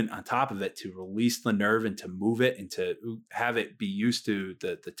movement on top of it to release the nerve and to move it and to have it be used to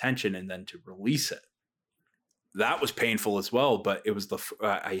the tension and then to release it. That was painful as well, but it was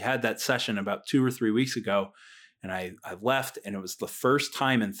I had that session about 2 or 3 weeks ago, and I left, and it was the first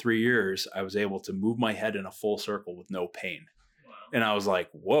time in 3 years I was able to move my head in a full circle with no pain. Wow. And I was like,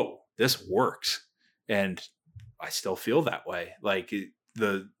 whoa, this works. And I still feel that way. Like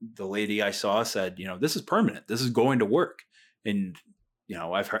the lady I saw said, this is permanent. This is going to work. And,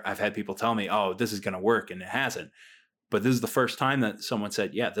 I've had people tell me, oh, this is going to work. And it hasn't. But this is the first time that someone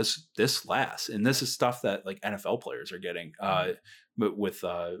said, yeah, this lasts. And this is stuff that like NFL players are getting with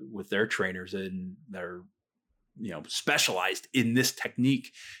their trainers, and they're, specialized in this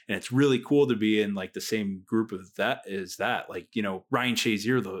technique. And it's really cool to be in like the same group of that. Like, Ryan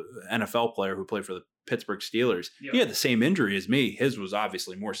Shazier, the NFL player who played for the Pittsburgh Steelers, He had the same injury as me. His was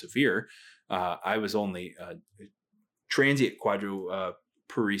obviously more severe. I was only transient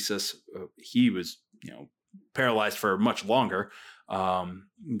quadriparesis. He was, paralyzed for much longer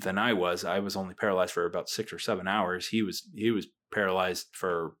than I was. I was only paralyzed for about 6 or 7 hours. He was paralyzed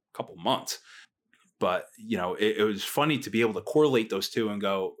for a couple months. But, it was funny to be able to correlate those two and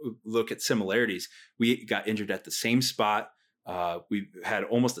go look at similarities. We got injured at the same spot. We had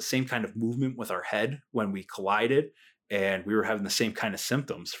almost the same kind of movement with our head when we collided, and we were having the same kind of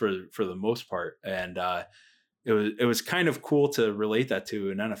symptoms for the most part. And it was kind of cool to relate that to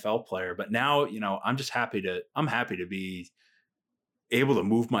an NFL player. But now, I'm happy to be able to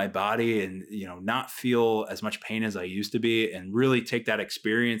move my body and, not feel as much pain as I used to be, and really take that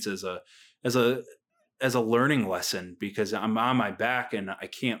experience as a learning lesson, because I'm on my back and I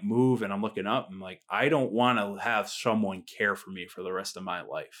can't move and I'm looking up. I'm like, I don't want to have someone care for me for the rest of my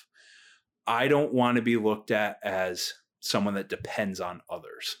life. I don't want to be looked at as someone that depends on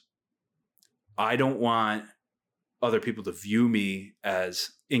others. I don't want other people to view me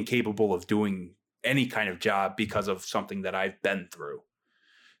as incapable of doing any kind of job because of something that I've been through.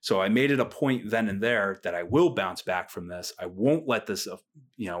 So I made it a point then and there that I will bounce back from this. I won't let this,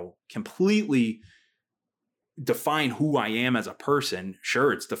 completely define who I am as a person.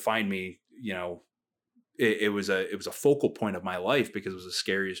 Sure, it's defined me, it was a focal point of my life because it was the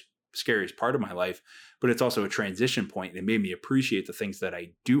scariest part of my life, but it's also a transition point. It made me appreciate the things that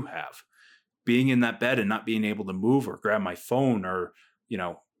I do have. Being in that bed and not being able to move or grab my phone or,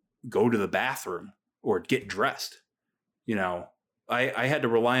 go to the bathroom or get dressed. I had to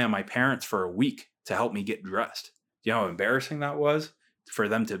rely on my parents for a week to help me get dressed. You know how embarrassing that was for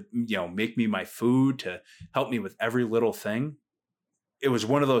them to, make me my food, to help me with every little thing. It was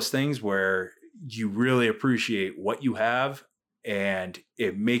one of those things where you really appreciate what you have, and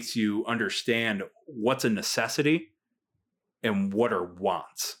it makes you understand what's a necessity and what are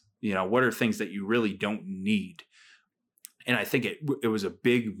wants. What are things that you really don't need. And I think it was a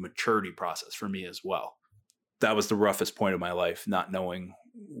big maturity process for me as well. That was the roughest point of my life, not knowing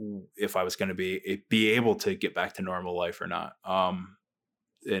if I was going to be able to get back to normal life or not.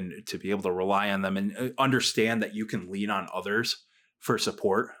 And to be able to rely on them and understand that you can lean on others for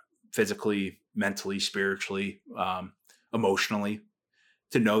support, physically, mentally, spiritually, emotionally,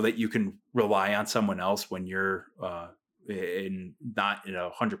 to know that you can rely on someone else when you're not in a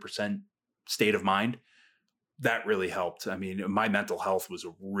 100% state of mind. That really helped. I mean, my mental health was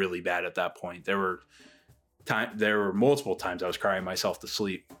really bad at that point. There were multiple times I was crying myself to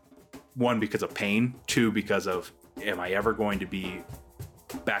sleep. One, because of pain. Two, because of, am I ever going to be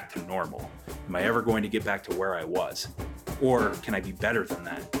back to normal? Am I ever going to get back to where I was? Or can I be better than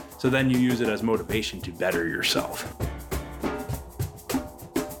that? So then you use it as motivation to better yourself.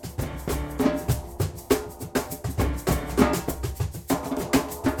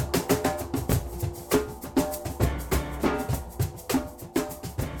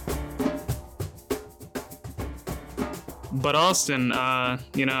 But Austin,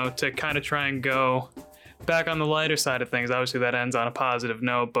 to kind of try and go back on the lighter side of things, obviously that ends on a positive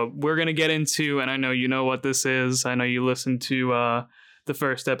note, but we're going to get into, and I know you know what this is. I know you listened to the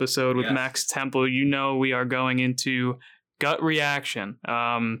first episode with Max Temple. We are going into gut reaction.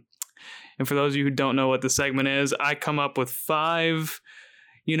 And for those of you who don't know what the segment is, I come up with 5,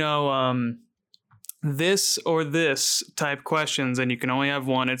 this or this type questions, and you can only have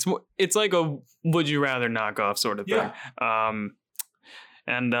one. It's like a would you rather knockoff sort of thing.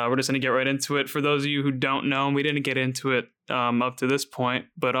 And we're just going to get right into it. For those of you who don't know, we didn't get into it up to this point,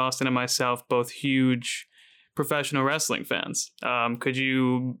 but Austin and myself, both huge professional wrestling fans. Could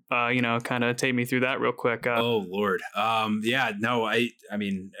you, kind of take me through that real quick? Oh, Lord. I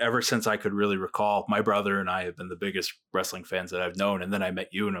mean, ever since I could really recall, my brother and I have been the biggest wrestling fans that I've known. And then I met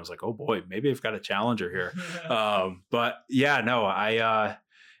you and I was like, oh boy, maybe I've got a challenger here.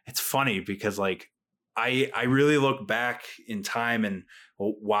 It's funny because I really look back in time and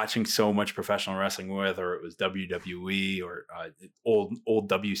watching so much professional wrestling, whether it was WWE or old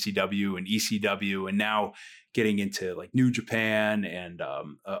WCW and ECW, and now getting into like New Japan and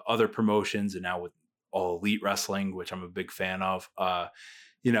other promotions, and now with All Elite Wrestling, which I'm a big fan of.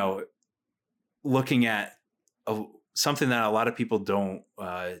 Looking at something that a lot of people don't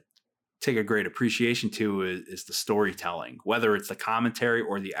take a great appreciation to is the storytelling, whether it's the commentary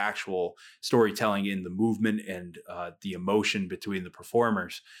or the actual storytelling in the movement and the emotion between the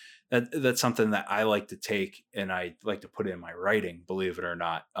performers. That's something that I like to take and I like to put in my writing, believe it or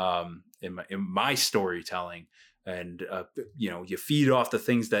not, in my storytelling. And, you feed off the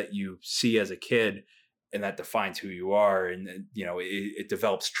things that you see as a kid, and that defines who you are. And, it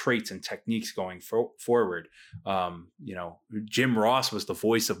develops traits and techniques going forward. Jim Ross was the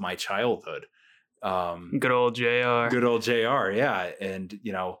voice of my childhood. Good old JR. Good old JR. Yeah. And,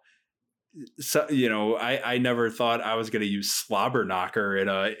 I never thought I was going to use slobber knocker in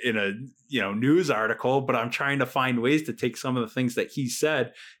a news article, but I'm trying to find ways to take some of the things that he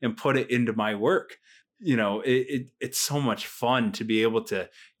said and put it into my work. It's so much fun to be able to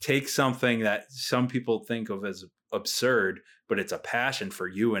take something that some people think of as absurd, but it's a passion for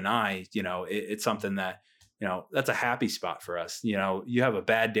you and I. It's something that, that's a happy spot for us. You have a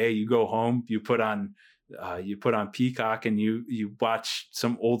bad day, you go home, you put on Peacock and you watch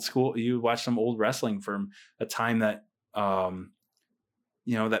some old wrestling from a time that, that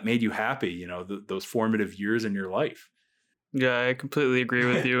made you happy, those formative years in your life. Yeah, I completely agree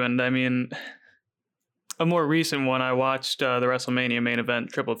with you. And I mean, a more recent one, I watched the WrestleMania main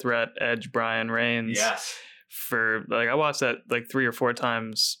event, Triple Threat, Edge, Bryan, Reigns. Yes. I watched that 3 or 4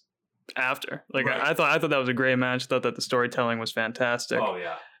 times after. Right. I thought that was a great match. Thought that the storytelling was fantastic. Oh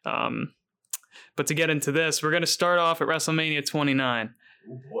yeah. But to get into this, we're going to start off at WrestleMania 29.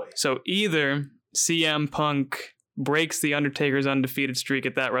 Oh boy. So either CM Punk breaks the Undertaker's undefeated streak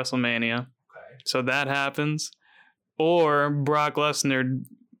at that WrestleMania. Okay. So that happens. Or Brock Lesnar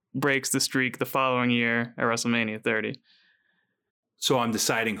breaks the streak the following year at WrestleMania 30. So I'm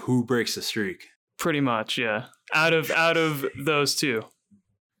deciding who breaks the streak. Pretty much, yeah. Out of those two.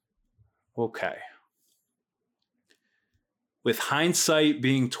 Okay. With hindsight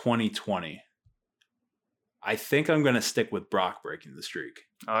being 2020, I think I'm going to stick with Brock breaking the streak.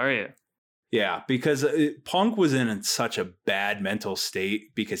 All right. Yeah, because Punk was in such a bad mental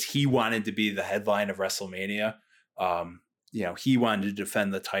state because he wanted to be the headline of WrestleMania. He wanted to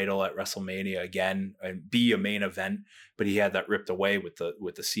defend the title at WrestleMania again and be a main event, but he had that ripped away with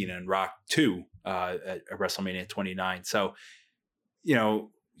the Cena and Rock 2 at WrestleMania 29. So,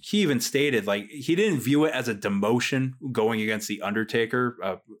 he even stated like he didn't view it as a demotion going against the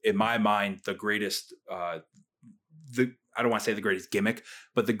Undertaker. In my mind, the greatest, I don't want to say the greatest gimmick,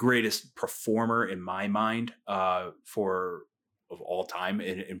 but the greatest performer in my mind of all time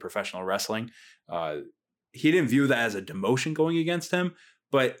in professional wrestling. He didn't view that as a demotion going against him,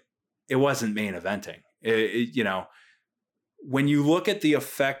 but it wasn't main eventing. When you look at the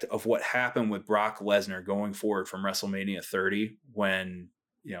effect of what happened with Brock Lesnar going forward from WrestleMania 30, when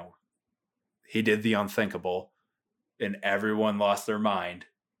he did the unthinkable and everyone lost their mind,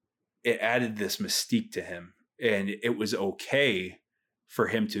 it added this mystique to him. And it was okay for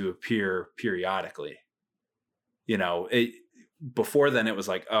him to appear periodically. Before then it was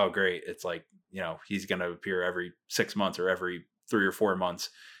like, oh, great. It's like, he's going to appear every 6 months or every 3 or 4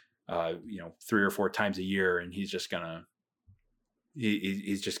 months, 3 or 4 times a year. And he's just going to,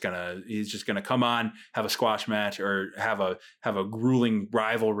 he's just gonna come on, have a squash match or have a grueling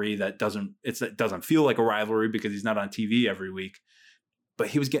rivalry that doesn't feel like a rivalry because he's not on TV every week. But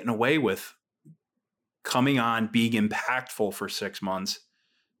he was getting away with coming on, being impactful for 6 months,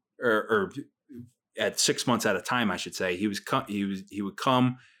 or at 6 months at a time, I should say. He would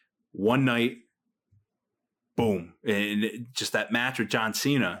come one night, boom, and just that match with John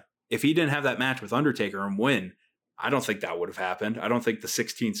Cena. If he didn't have that match with Undertaker and win, I don't think that would have happened. I don't think the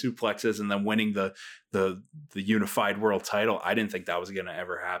 16 suplexes and then winning the unified world title, I didn't think that was going to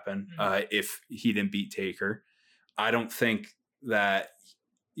ever happen if he didn't beat Taker. I don't think that,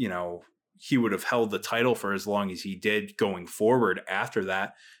 he would have held the title for as long as he did going forward after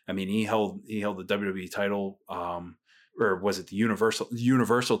that. I mean, he held the WWE title, or was it the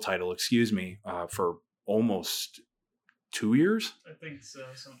Universal title, for almost 2 years? I think so,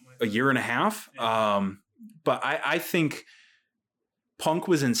 something like that. A year and a half? Yeah. But I think Punk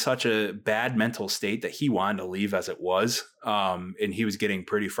was in such a bad mental state that he wanted to leave as it was. And he was getting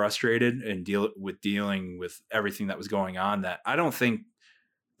pretty frustrated and dealing with everything that was going on, that I don't think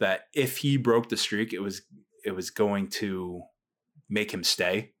that if he broke the streak, it was going to make him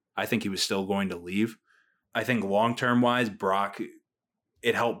stay. I think he was still going to leave. I think long-term wise,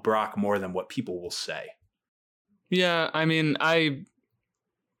 it helped Brock more than what people will say. Yeah, I mean,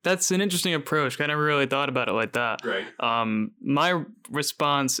 that's an interesting approach. I never really thought about it like that. Right. My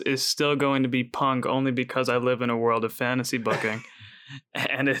response is still going to be Punk, only because I live in a world of fantasy booking.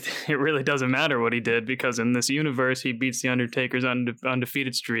 And it really doesn't matter what he did, because in this universe, he beats The Undertaker's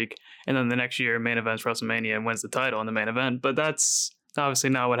undefeated streak. And then the next year, main events WrestleMania and wins the title in the main event. But that's obviously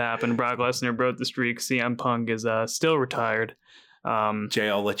not what happened. Brock Lesnar broke the streak. CM Punk is still retired. Jay,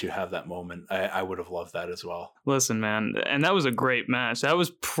 I'll let you have that moment. I would have loved that as well. Listen, man, and that was a great match. That was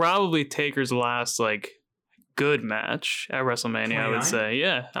probably Taker's last good match at WrestleMania. 29? I would say,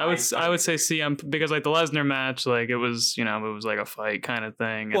 yeah, I would say CM, because the Lesnar match, it was it was like a fight kind of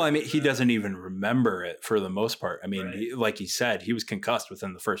thing. Well, I mean, he doesn't even remember it for the most part. I mean, right. Like he said, he was concussed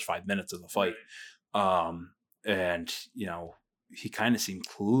within the first 5 minutes of the fight, right. And he kind of seemed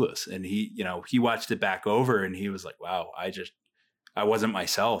clueless, and he watched it back over, and he was like, "Wow, I wasn't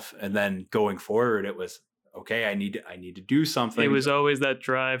myself." And then going forward, it was, okay, I need to do something. It was always that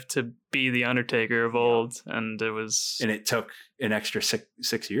drive to be the Undertaker of old. And it took an extra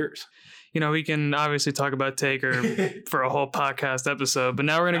six years. We can obviously talk about Taker for a whole podcast episode, but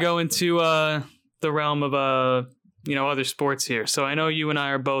now we're going to go into the realm of other sports here. So I know you and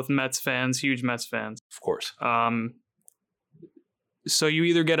I are both Mets fans, huge Mets fans. Of course. So you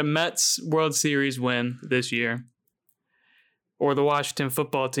either get a Mets World Series win this year, or the Washington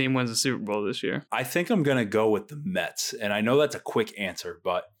football team wins the Super Bowl this year. I think I'm going to go with the Mets. And I know that's a quick answer,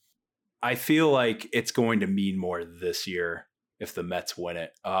 but I feel like it's going to mean more this year if the Mets win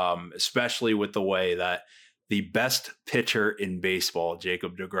it, especially with the way that the best pitcher in baseball,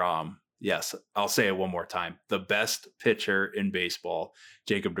 Jacob deGrom, yes, I'll say it one more time, the best pitcher in baseball,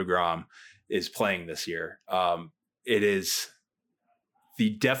 Jacob deGrom, is playing this year. It is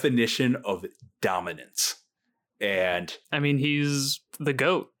the definition of dominance. And I mean, he's the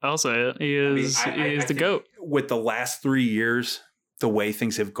GOAT. I'll say it. He is the GOAT. With the last 3 years, the way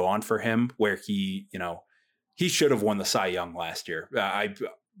things have gone for him, where he should have won the Cy Young last year.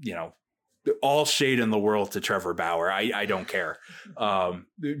 All shade in the world to Trevor Bauer. I don't care.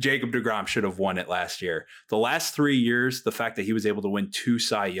 Jacob deGrom should have won it last year. The last 3 years, the fact that he was able to win 2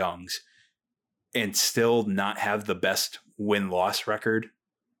 Cy Youngs and still not have the best win-loss record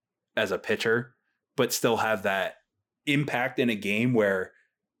as a pitcher, but still have that impact in a game where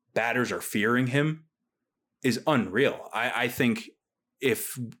batters are fearing him is unreal. I think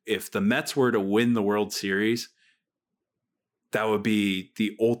if the Mets were to win the World Series, that would be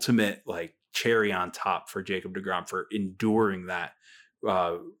the ultimate like cherry on top for Jacob deGrom for enduring that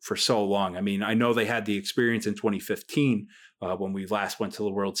for so long. I mean, I know they had the experience in 2015 when we last went to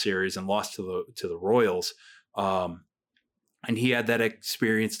the World Series and lost to the Royals, and he had that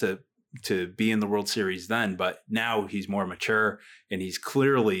experience to be in the World Series then. But now he's more mature and he's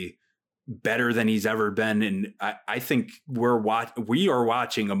clearly better than he's ever been. And I think we are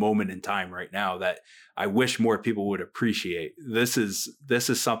watching a moment in time right now that I wish more people would appreciate. This is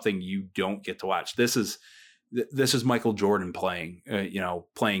something you don't get to watch. This is Michael Jordan playing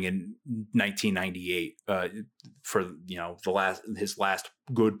in 1998 for his last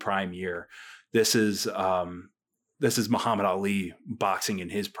good prime year. This is Muhammad Ali boxing in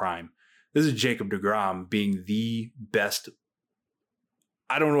his prime. This is Jacob deGrom being the best.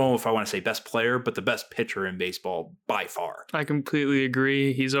 I don't know if I want to say best player, but the best pitcher in baseball by far. I completely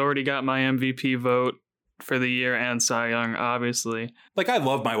agree. He's already got my MVP vote for the year and Cy Young, obviously. Like, I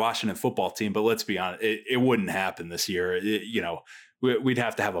love my Washington football team, but let's be honest, it wouldn't happen this year. We'd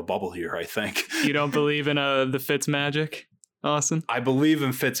have to have a bubble here, I think. You don't believe in the Fitz magic, Austin? I believe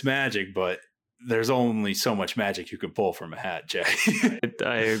in Fitz magic, but there's only so much magic you can pull from a hat, Jay.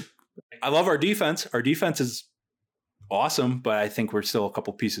 I love our defense. Our defense is awesome, but I think we're still a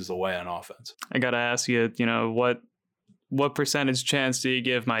couple pieces away on offense. I got to ask you, what percentage chance do you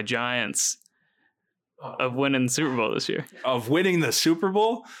give my Giants of winning the Super Bowl this year? Of winning the Super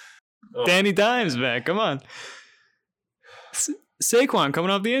Bowl? Danny Dimes back. Come on. Saquon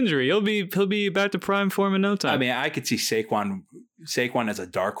coming off the injury. He'll be back to prime form in no time. I mean, I could see Saquon as a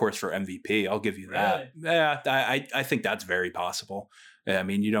dark horse for MVP. I'll give you that. Really? Yeah, I think that's very possible. I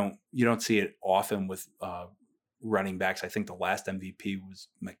mean, you don't see it often with running backs. I think the last MVP was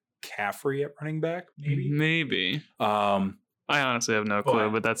McCaffrey at running back. Maybe. I honestly have no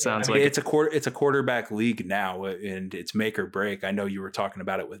clue, but that sounds like it's a quarterback league now, and it's make or break. I know you were talking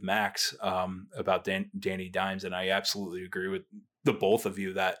about it with Max about Danny Dimes, and I absolutely agree with the both of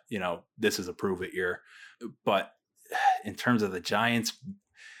you that this is a prove it year. But in terms of the Giants,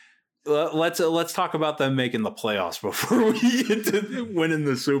 let's talk about them making the playoffs before we get to winning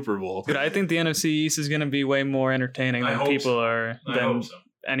the Super Bowl. Dude, I think the NFC East is going to be way more entertaining than people are. Than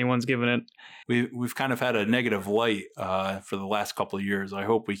anyone's giving it. We've kind of had a negative light for the last couple of years. I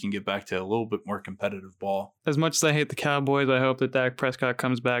hope we can get back to a little bit more competitive ball. As much as I hate the Cowboys, I hope that Dak Prescott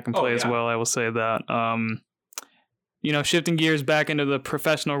comes back and plays well. I will say that. Shifting gears back into the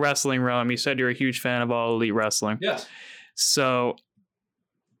professional wrestling realm, you said you're a huge fan of All Elite Wrestling. Yes. So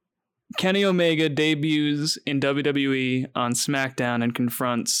Kenny Omega debuts in WWE on SmackDown and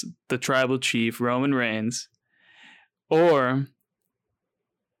confronts the Tribal Chief, Roman Reigns. Or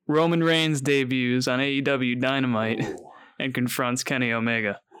Roman Reigns debuts on AEW Dynamite and confronts Kenny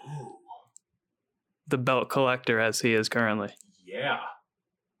Omega. The belt collector as he is currently. Yeah.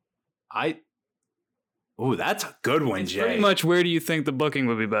 That's a good one, Jay. Pretty much, where do you think the booking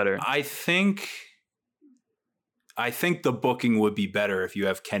would be better? I think the booking would be better if you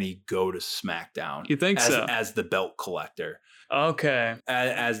have Kenny go to SmackDown. You think so? As the belt collector. Okay.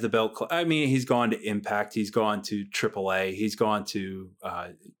 As the belt, I mean, he's gone to Impact. He's gone to AAA. He's gone to,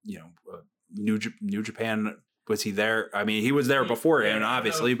 New Japan. Was he there? I mean, he was there beforehand,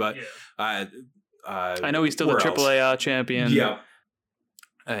 obviously, but I know he's still the AAA champion. Yeah.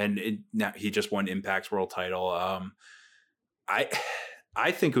 And now he just won Impact's world title.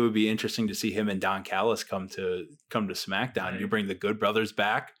 I think it would be interesting to see him and Don Callis come to SmackDown. Right. You bring the Good Brothers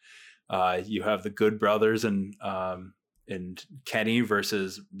back. You have the Good Brothers and Kenny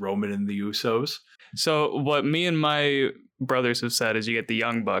versus Roman and the Usos. So what me and my brothers have said is you get the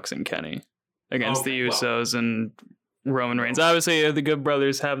Young Bucks and Kenny against the Usos and Roman Reigns. Obviously, the Good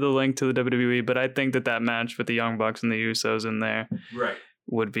Brothers have the link to the WWE, but I think that match with the Young Bucks and the Usos in there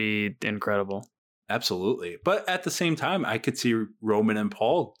would be incredible. Absolutely. But at the same time, I could see Roman and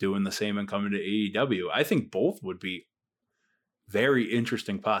Paul doing the same and coming to AEW. I think both would be very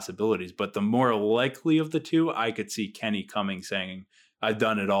interesting possibilities. But the more likely of the two, I could see Kenny coming saying, I've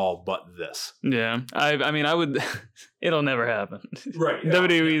done it all but this. Yeah. I mean, I would. It'll never happen. Right.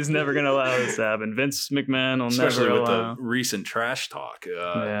 WWE is never going to allow this to happen. Vince McMahon will Especially never with allow. the recent trash talk.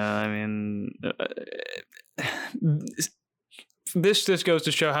 Yeah, I mean, this just goes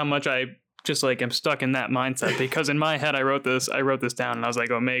to show how much I just like am stuck in that mindset, because in my head I wrote this down and I was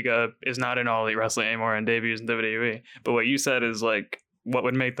like, Omega is not in All Elite Wrestling anymore and debuts in WWE. But what you said is like what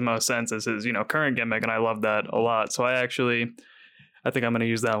would make the most sense is his, current gimmick, and I love that a lot. So I think I'm going to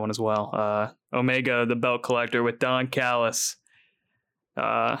use that one as well. Omega, the belt collector with Don Callis,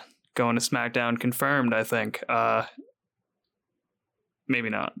 going to SmackDown, confirmed, I think. Maybe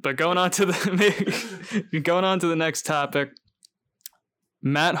not. But going on to the next topic,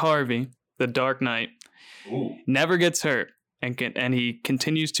 Matt Harvey, the Dark Knight, never gets hurt, and he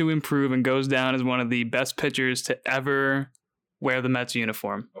continues to improve and goes down as one of the best pitchers to ever wear the Mets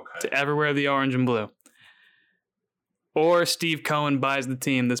uniform, to ever wear the orange and blue. Or Steve Cohen buys the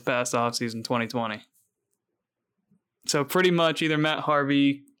team this past offseason 2020. So pretty much either Matt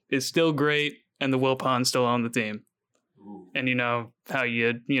Harvey is still great and the Wilpons still own the team. And you know how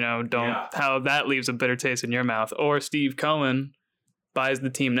how that leaves a bitter taste in your mouth. Or Steve Cohen buys the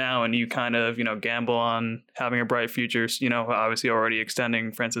team now and you kind of, gamble on having a bright future, obviously already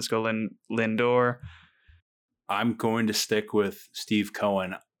extending Francisco Lindor. I'm going to stick with Steve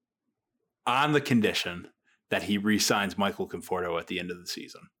Cohen on the condition that he re-signs Michael Conforto at the end of the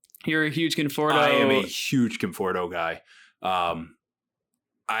season. You're a huge Conforto. I am a huge Conforto guy.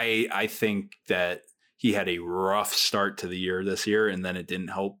 I think that he had a rough start to the year this year, and then it didn't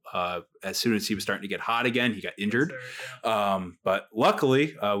help. As soon as he was starting to get hot again, he got injured. But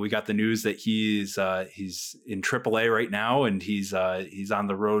luckily, we got the news that he's in AAA right now, and he's on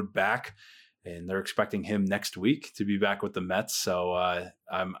the road back. And they're expecting him next week to be back with the Mets. So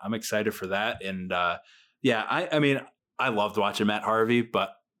I'm excited for that. And I mean, I loved watching Matt Harvey,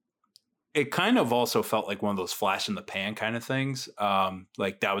 but it kind of also felt like one of those flash in the pan kind of things.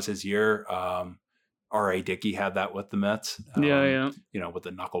 Like that was his year. R.A. Dickey had that with the Mets. With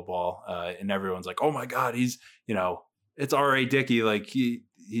the knuckleball. And everyone's like, oh my God, he's, it's R.A. Dickey. Like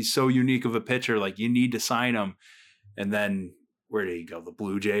he's so unique of a pitcher. Like you need to sign him. And then where did he go? The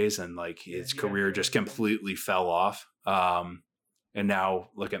Blue Jays, and like his career just completely fell off. And now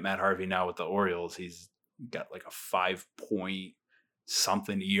look at Matt Harvey now with the Orioles. He's got like a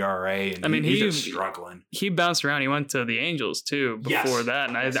 5-point-something ERA, and he's just struggling. He bounced around. He went to the Angels too before that,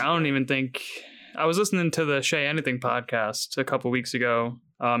 and I don't even think I was listening to the Shea Anything podcast a couple weeks ago,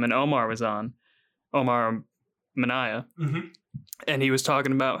 and Omar was on, Omar Minaya. Mm-hmm. And he was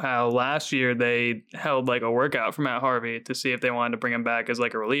talking about how last year they held like a workout for Matt Harvey to see if they wanted to bring him back as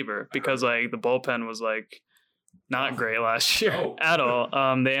like a reliever, because like the bullpen was like not great last year at all.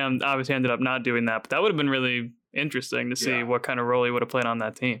 They obviously ended up not doing that, but that would have been really interesting to see what kind of role he would have played on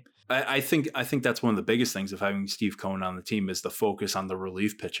that team. I think that's one of the biggest things of having Steve Cohen on the team is the focus on the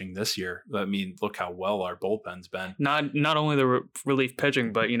relief pitching this year. I mean, look how well our bullpen's been. Not only the relief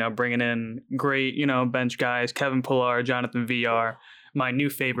pitching, but bringing in great bench guys, Kevin Pillar, Jonathan VR, my new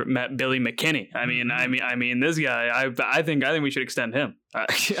favorite Met, Billy McKinney. I mean this guy. I think we should extend him.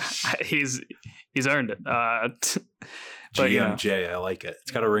 He's earned it. GMJ, I like it.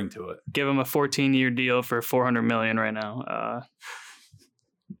 It's got a ring to it. Give him a 14-year deal for $400 million right now.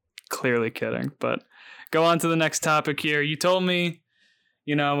 Clearly kidding, but go on to the next topic here. You told me,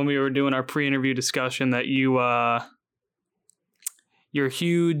 when we were doing our pre-interview discussion that you're a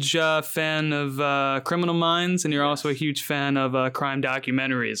huge fan of Criminal Minds, and you're also a huge fan of crime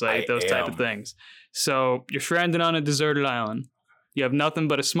documentaries, like those type of things. So you're stranded on a deserted island. You have nothing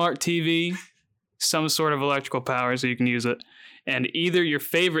but a smart TV, some sort of electrical power so you can use it, and either your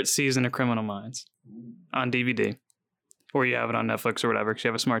favorite season of Criminal Minds on DVD, or you have it on Netflix or whatever because you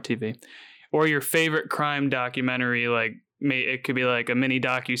have a smart TV, or your favorite crime documentary, like it could be like a mini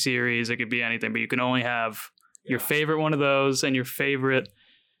docu-series, it could be anything, but you can only have your favorite one of those and your favorite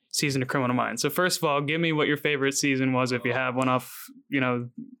season of Criminal Minds. So first of all, give me what your favorite season was if you have one off,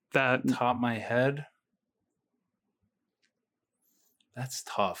 that. Top of my head. That's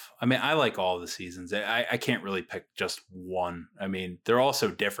tough. I mean, I like all the seasons. I can't really pick just one. I mean, they're all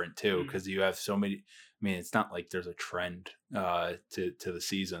so different too, because you have so many. I mean, it's not like there's a trend to the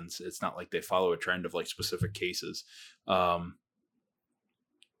seasons. It's not like they follow a trend of like specific cases. I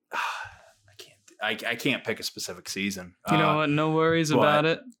can't pick a specific season. You know what? No worries about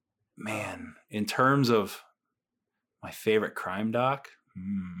it. Man, in terms of my favorite crime doc,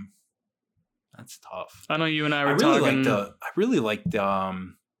 that's tough. I know you and I were talking. I really liked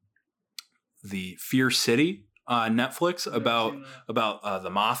the Fear City on Netflix about the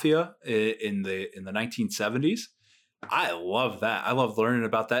mafia in the 1970s. I love that. I love learning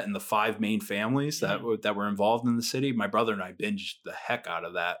about that and the 5 main families that were involved in the city. My brother and I binged the heck out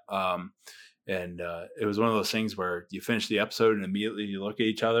of that. And it was one of those things where you finish the episode and immediately you look at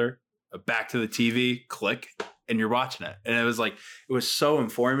each other, back to the TV, click, and you're watching it. And it was so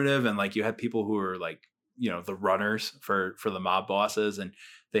informative. And like you had people who were like, the runners for the mob bosses, and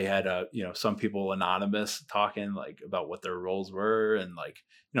they had some people anonymous talking like about what their roles were, and like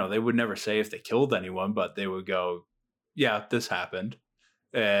they would never say if they killed anyone, but they would go, yeah, this happened.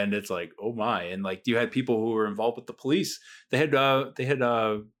 And it's like, oh my. And like you had people who were involved with the police. They had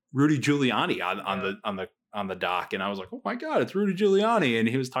Rudy Giuliani on the dock, and I was like, oh my God, it's Rudy Giuliani. And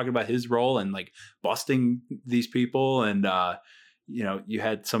he was talking about his role and like busting these people. And you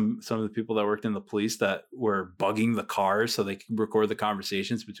had some of the people that worked in the police that were bugging the cars so they could record the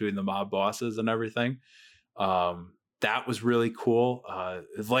conversations between the mob bosses and everything. That was really cool.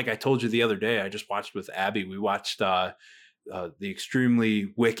 Like I told you the other day, I just watched with Abby. We watched the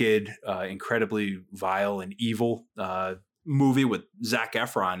extremely wicked, incredibly vile and evil movie with Zac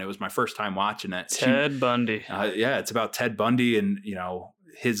Efron. It was my first time watching it. Ted Bundy. Yeah, it's about Ted Bundy and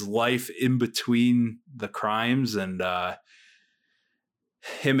his life in between the crimes and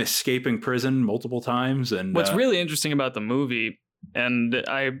him escaping prison multiple times. And what's really interesting about the movie, and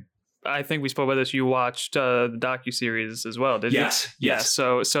I think we spoke about this. You watched the docuseries as well, did you? Yes. Yeah.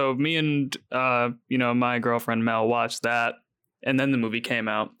 So me and my girlfriend Mel watched that, and then the movie came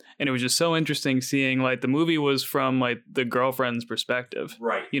out, and it was just so interesting seeing like the movie was from like the girlfriend's perspective,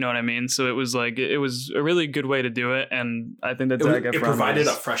 right? You know what I mean? So it was like it was a really good way to do it, and I think that it provided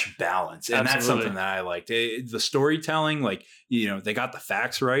a fresh balance, and Absolutely. That's something that I liked. The storytelling, like they got the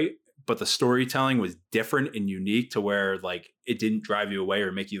facts right, but the storytelling was different and unique to where like it didn't drive you away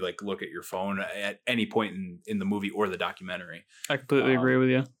or make you like look at your phone at any point in the movie or the documentary. I completely agree with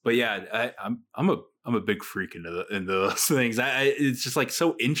you. But yeah, I'm a big freak into those things. It's just like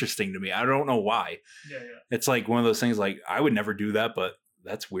so interesting to me. I don't know why. Yeah. It's like one of those things like I would never do that, but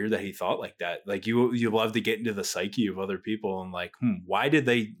that's weird that he thought like that. Like you love to get into the psyche of other people and like, why did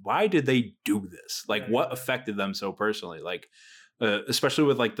they do this? Like what affected them so personally? Like, especially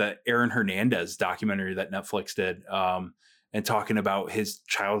with like the Aaron Hernandez documentary that Netflix did, and talking about his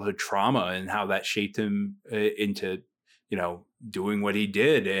childhood trauma and how that shaped him into, doing what he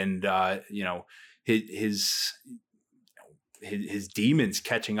did. And, his demons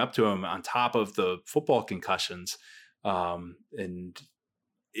catching up to him on top of the football concussions. And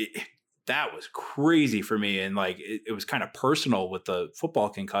that was crazy for me. And like, it was kind of personal with the football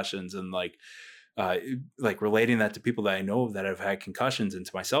concussions and like relating that to people that I know that have had concussions and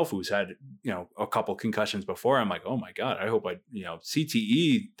to myself who's had, a couple concussions before. I'm like, oh my God, I hope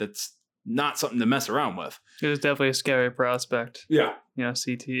CTE, that's not something to mess around with. It was definitely a scary prospect. Yeah.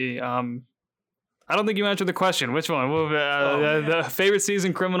 CTE. I don't think you answered the question. Which one? The favorite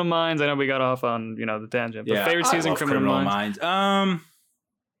season, Criminal Minds. I know we got off on, the tangent, but favorite season, Criminal Minds.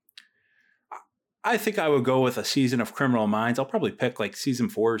 I think I would go with a season of Criminal Minds. I'll probably pick like season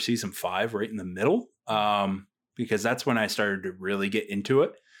 4 or season 5 right in the middle, because that's when I started to really get into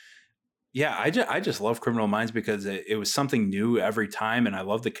it. Yeah, I just love Criminal Minds because it was something new every time, and I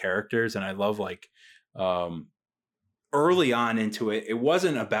love the characters, and I love like early on into it, it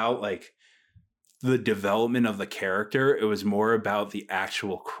wasn't about like the development of the character. It was more about the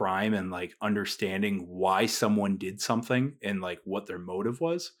actual crime and like understanding why someone did something and like what their motive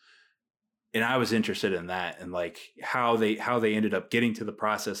was. And I was interested in that and like how they ended up getting to the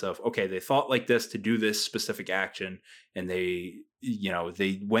process of, okay, they thought like this to do this specific action. And they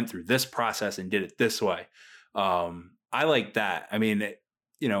went through this process and did it this way. I like that. I mean,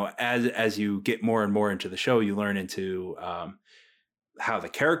 as you get more and more into the show, you learn into how the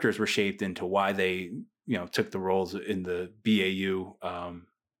characters were shaped into why they, took the roles in the BAU,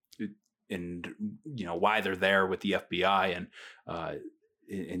 and, why they're there with the FBI and,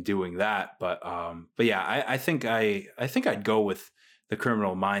 in doing that. But yeah, I think I'd go with the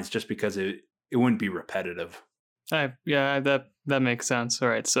Criminal Minds just because it wouldn't be repetitive. That makes sense. All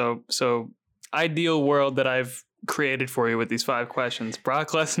right. So ideal world that I've created for you with these 5 questions. Brock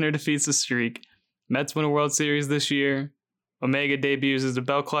Lesnar defeats the Streak. Mets win a World Series this year. Omega debuts as the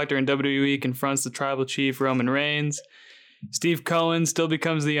belt collector and WWE confronts the tribal chief Roman Reigns. Steve Cohen still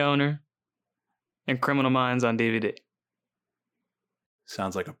becomes the owner. And Criminal Minds on DVD.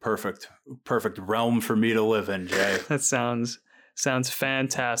 Sounds like a perfect realm for me to live in, Jay. That sounds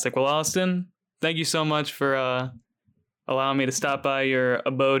fantastic. Well, Austin, thank you so much for allowing me to stop by your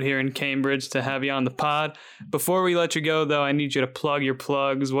abode here in Cambridge to have you on the pod. Before we let you go, though, I need you to plug your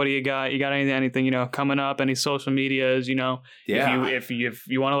plugs. What do you got? You got anything, coming up? Any social medias? Yeah. If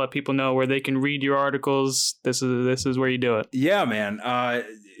you want to let people know where they can read your articles, this is where you do it. Yeah, man.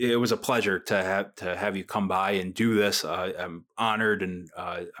 It was a pleasure to have you come by and do this. I'm honored, and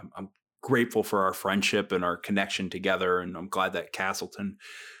I'm grateful for our friendship and our connection together. And I'm glad that Castleton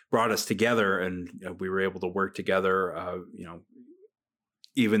brought us together, and we were able to work together.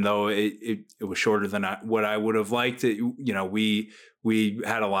 Even though it was shorter than what I would have liked, we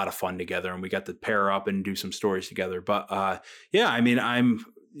had a lot of fun together, and we got to pair up and do some stories together. But I'm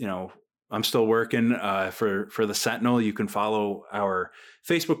still working for the Sentinel. You can follow our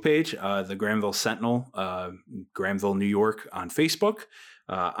Facebook page, the Grahamville Sentinel, Grahamville, New York, on Facebook.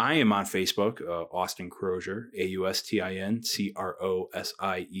 I am on Facebook, Austin Crozier,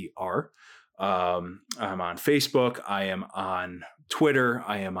 AustinCrozier. I'm on Facebook. I am on Twitter.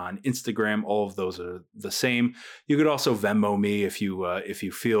 I am on Instagram. All of those are the same. You could also Venmo me if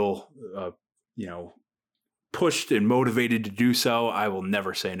you feel pushed and motivated to do so. I will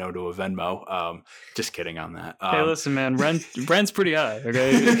never say no to a Venmo. Just kidding on that. Hey, listen, man, rent's pretty high.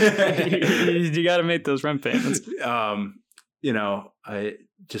 Okay, you got to make those rent payments. I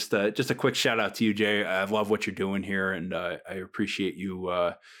just a quick shout out to you, Jay. I love what you're doing here, and I appreciate you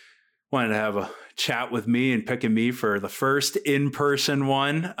wanting to have a chat with me and picking me for the first in-person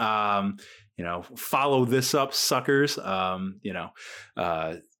one. Follow this up, suckers. Before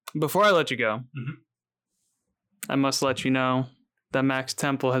I let you go, I must let you know that Max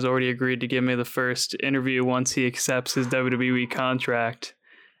Temple has already agreed to give me the first interview once he accepts his WWE contract,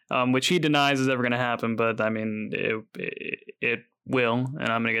 which he denies is ever going to happen. But I mean, it will, and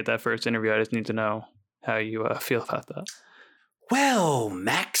I'm going to get that first interview. I just need to know how you feel about that. Well,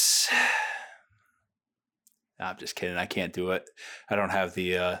 Max, I'm just kidding. I can't do it. I don't have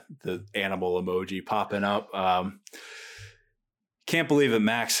the animal emoji popping up. Can't believe it,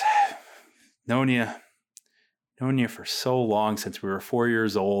 Max. Known you for so long, since we were 4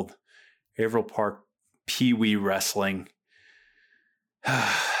 years old. Haverhill Park Pee Wee Wrestling.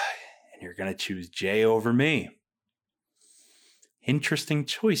 And you're going to choose Jay over me. Interesting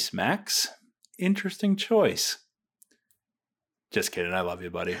choice, Max. Interesting choice. Just kidding. I love you,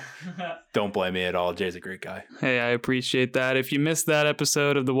 buddy. Don't blame me at all. Jay's a great guy. Hey, I appreciate that. If you missed that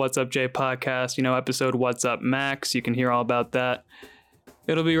episode of the What's Up Jay podcast, episode What's Up Max, you can hear all about that.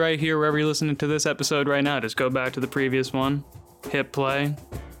 It'll be right here wherever you're listening to this episode right now. Just go back to the previous one, hit play.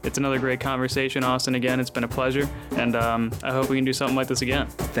 It's another great conversation. Austin, again, it's been a pleasure. And I hope we can do something like this again.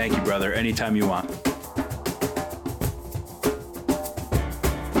 Thank you, brother. Anytime you want.